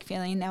 And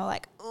they were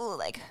like, oh,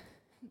 like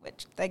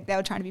they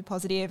were trying to be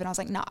positive, and I was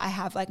like, nah, I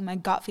have, like, my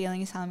gut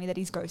feeling is telling me that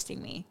he's ghosting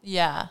me.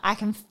 Yeah. I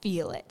can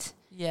feel it.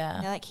 Yeah.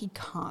 And they're like, he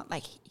can't,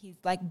 like, he's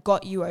like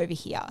got you over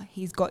here.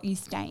 He's got you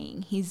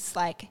staying. He's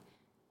like,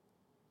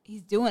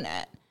 he's doing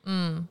it.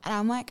 And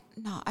I'm like,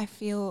 no, I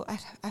feel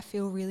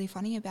really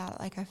funny about it.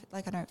 Like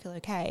I don't feel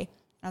okay. And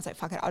I was like,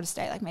 fuck it, I'll just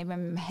stay. Like, maybe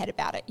I'm in my head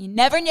about it. You're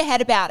never in your head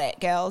about it,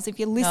 girls. If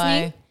you're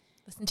listening, No.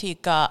 Listen to your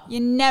gut.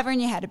 you're never in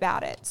your head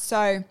about it.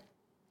 So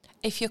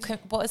If you're,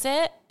 what is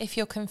it? If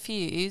you're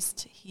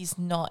confused, he's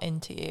not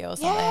into you or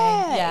something.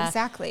 yeah,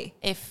 exactly.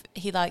 If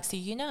he likes you,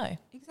 you know.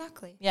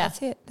 Exactly. Yeah.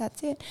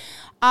 That's it.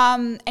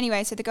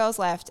 Anyway, so the girls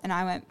left, and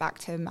I went back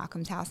to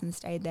Malcolm's house and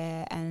stayed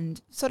there,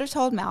 and sort of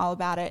told Mal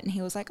about it, and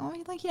he was like, oh,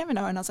 like, you never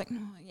know. And I was like,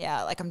 oh,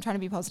 yeah, like, I'm trying to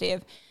be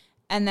positive.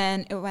 And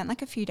then it went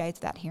like a few days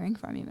without hearing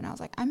from him, and I was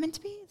like, I'm meant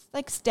to be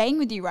like staying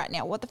with you right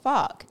now. What the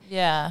fuck?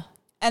 Yeah.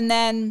 And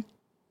then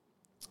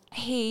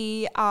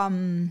he,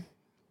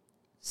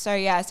 so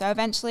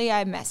eventually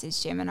I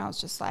messaged him, and I was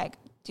just like,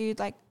 dude,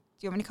 like,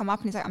 do you want me to come up?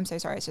 And he's like, I'm so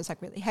sorry, it's just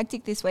like really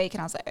hectic this week.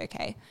 And I was like,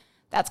 okay,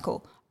 that's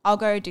cool. I'll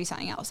go do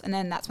something else. And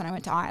then that's when I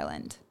went to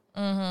Ireland.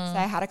 So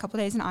I had a couple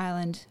of days in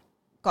Ireland,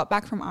 got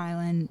back from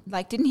Ireland,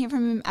 like, didn't hear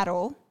from him at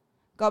all.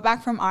 Got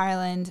back from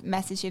Ireland,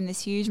 messaged him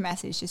this huge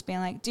message just being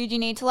like, dude, you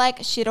need to,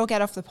 like, shit or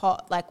get off the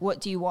pot. Like, what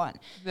do you want?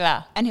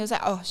 Yeah. And he was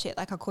like, oh, shit,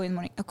 like, I'll call you in the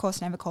morning. Of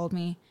course, never called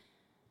me.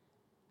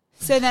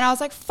 So then I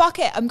was like, fuck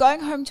it. I'm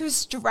going home to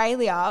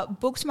Australia,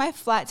 booked my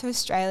flight to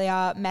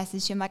Australia,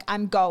 messaged him like,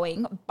 I'm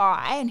going,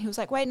 bye. And he was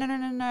like, wait, no,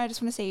 I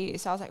just want to see you.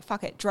 So I was like,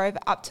 fuck it. Drove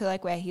up to,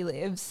 like, where he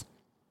lives.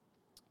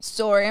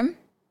 Saw him.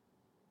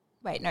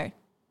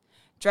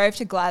 Drove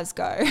to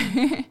Glasgow.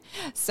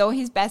 Saw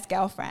his best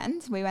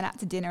girlfriend. We went out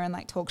to dinner and,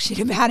 like, talked shit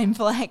about him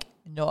for, like,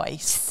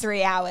 Nice.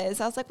 3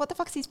 hours. I was like, what the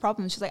fuck's his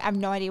problem? She's like, I have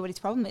no idea what his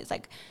problem is.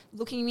 Like,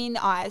 looking me in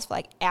the eyes for,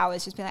 like,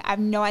 hours, just being like, I have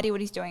no idea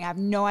what he's doing. I have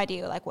no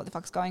idea, like, what the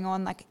fuck's going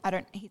on. Like,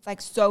 he's,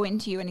 like, so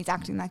into you and he's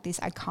acting like this.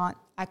 I can't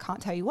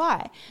tell you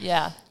why.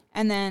 Yeah.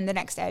 And then the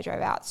next day I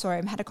drove out, saw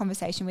him, had a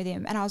conversation with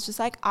him, and I was just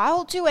like,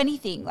 I'll do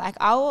anything. Like,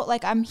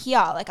 I'm here.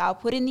 Like, I'll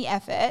put in the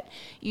effort.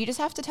 You just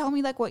have to tell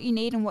me, like, what you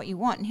need and what you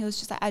want. And he was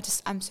just like,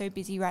 I'm so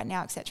busy right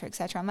now, et cetera, et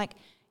cetera. I'm like,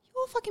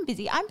 you're fucking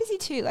busy. I'm busy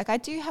too. Like, I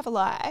do have a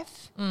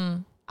life.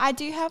 I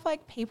do have,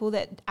 like, people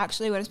that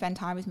actually want to spend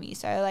time with me.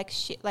 So, like,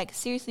 shit, like,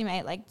 seriously,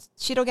 mate, like,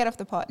 shit or get off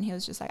the pot. And he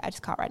was just like, I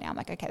just can't right now. I'm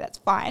like, okay, that's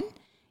fine.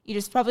 You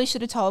just probably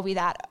should have told me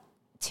that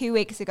 2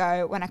 weeks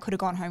ago when I could have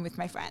gone home with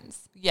my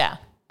friends. Yeah.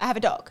 I have a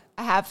dog.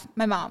 I have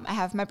my mum. I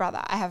have my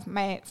brother. I have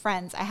my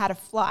friends. I had a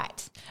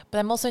flight. But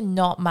I'm also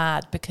not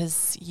mad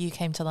because you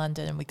came to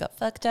London and we got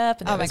fucked up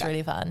and it was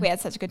really fun. We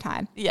had such a good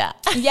time. Yeah.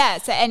 Yeah.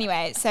 So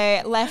anyway,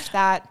 left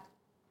that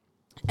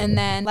and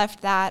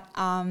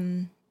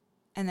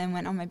then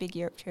went on my big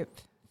Europe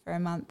trip for a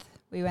month.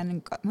 We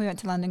went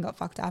to London, got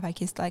fucked up. I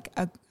kissed I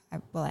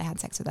had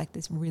sex with, like,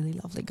 this really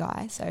lovely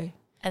guy. So.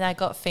 And I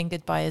got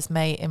fingered by his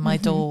mate in my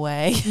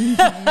doorway. He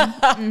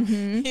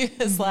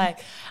was like,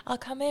 I'll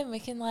come in, we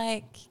can,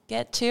 like,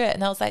 get to it.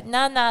 And I was like,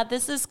 nah,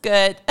 this is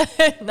good.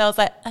 And I was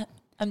like,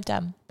 I'm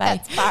done. Bye.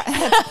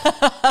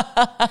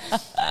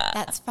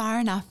 That's far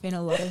enough in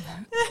a lot of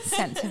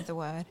sense of the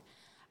word.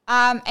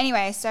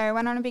 Anyway, so I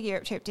went on a big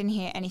Europe trip, didn't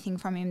hear anything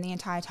from him the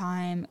entire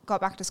time. Got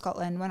back to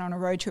Scotland, went on a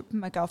road trip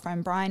with my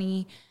girlfriend,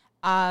 Bryony.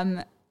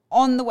 On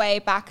the way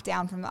back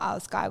down from the Isle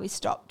of Skye, we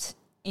stopped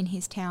in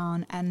his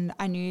town, and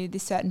I knew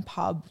this certain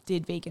pub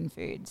did vegan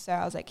food. So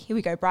I was like, here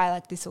we go, Bri,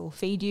 like, this will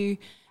feed you.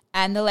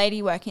 And the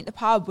lady working at the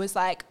pub was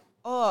like,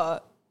 oh,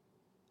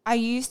 are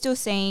you still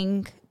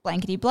seeing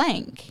blankety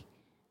blank?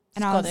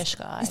 And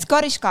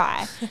Scottish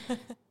guy.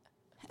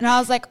 And I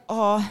was like,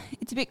 oh,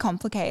 it's a bit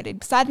complicated.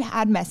 Because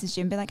I'd messaged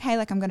him, been like, hey,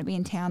 like, I'm going to be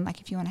in town,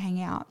 like, if you want to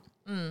hang out.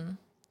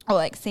 Or,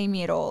 like, see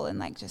me at all, and,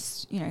 like,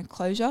 just, you know,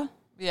 closure.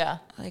 Yeah.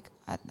 Like,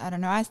 I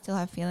don't know. I still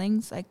have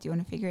feelings. Like, do you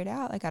want to figure it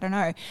out? Like, I don't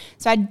know.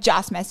 So I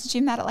just messaged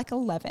him that at, like,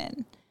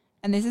 11.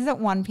 And this is at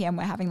 1 p.m.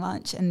 We're having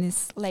lunch. And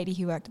this lady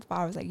who worked at the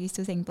bar was like, you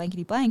still saying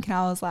blankety blank? And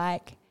I was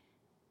like,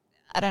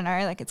 I don't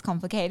know. Like, it's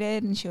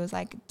complicated. And she was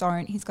like,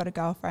 don't. He's got a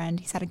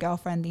girlfriend. He's had a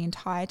girlfriend the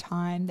entire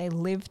time. They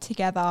live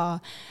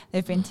together.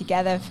 They've been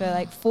together for,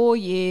 like, 4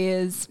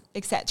 years,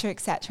 et cetera,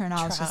 et cetera. And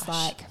I was just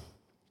like...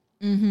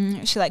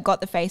 She, like, got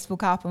the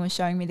Facebook up and was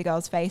showing me the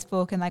girl's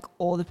Facebook and, like,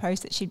 all the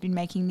posts that she'd been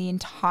making the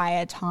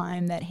entire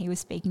time that he was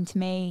speaking to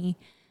me.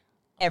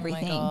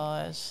 Everything. Oh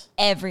my gosh.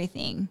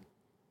 Everything.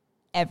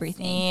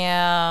 everything.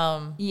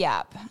 Damn.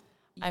 Yep.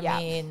 I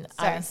mean,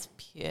 So- I was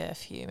pure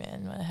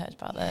fuming when I heard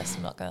about this.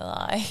 I'm not going to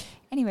lie.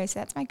 Anyway, so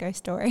that's my ghost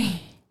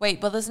story.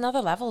 Wait, but there's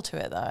another level to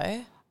it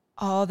though.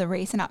 Oh, the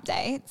recent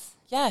updates.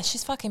 Yeah,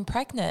 she's fucking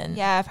pregnant.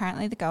 Yeah,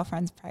 apparently the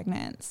girlfriend's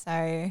pregnant.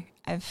 So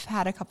I've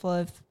had a couple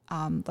of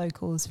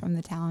locals from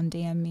the town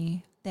DM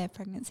me their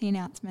pregnancy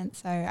announcement.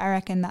 So I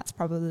reckon that's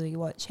probably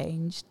what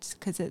changed,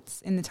 because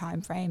it's in the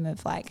time frame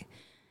of like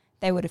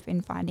they would have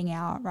been finding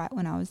out right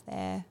when I was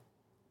there.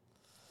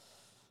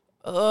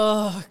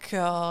 Oh,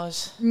 God.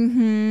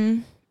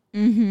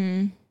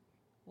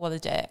 What a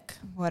dick.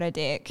 What a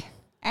dick.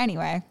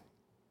 Anyway.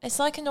 It's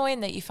like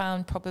annoying that you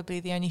found probably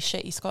the only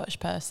shitty Scottish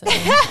person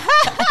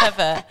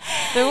ever.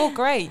 They're all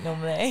great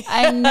normally.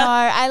 I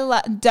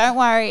know. Don't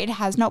worry. It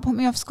has not put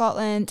me off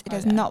Scotland. It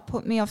has not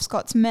put me off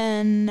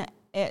Scotsmen.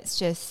 It's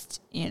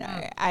just,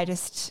 I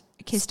just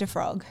kissed a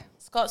frog.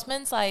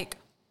 Scotsman's like,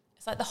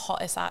 it's like the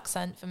hottest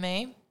accent for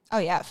me. Oh,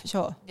 yeah, for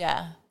sure.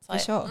 Yeah. It's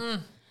like, For sure.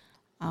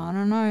 I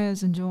don't know.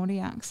 It's a Geordie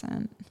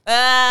accent.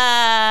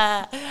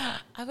 I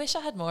wish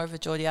I had more of a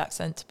Geordie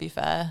accent, to be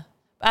fair.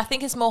 But I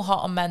think it's more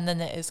hot on men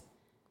than it is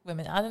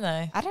women. I don't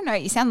know. I don't know.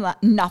 You sound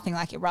nothing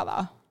like your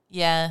brother.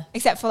 Yeah.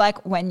 Except for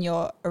like when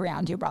you're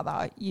around your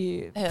brother,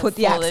 you It'll put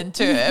the fall accent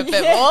into it a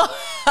bit more.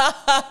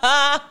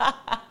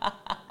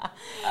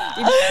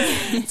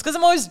 It's because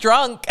I'm always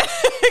drunk.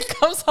 It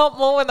comes out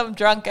more when I'm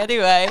drunk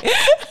anyway.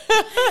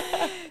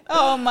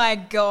 Oh my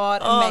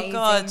God. Amazing. Oh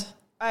God. Okay.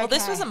 Well,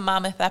 this was a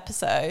mammoth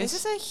episode. This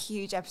is a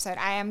huge episode.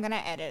 I am going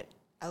to edit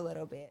a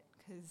little bit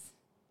because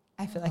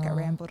I feel like I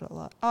rambled a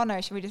lot. Oh no,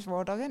 should we just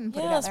raw dog it and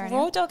put it out let's there?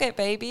 raw dog it,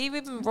 baby.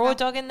 We've been raw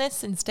dogging this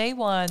since day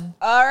one.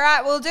 All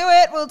right, we'll do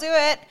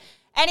it.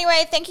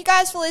 Anyway, thank you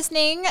guys for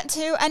listening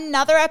to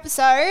another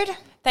episode.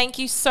 Thank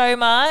you so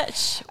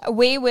much.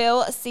 We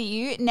will see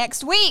you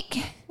next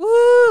week.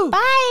 Woo!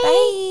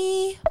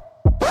 Bye.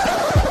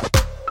 Bye.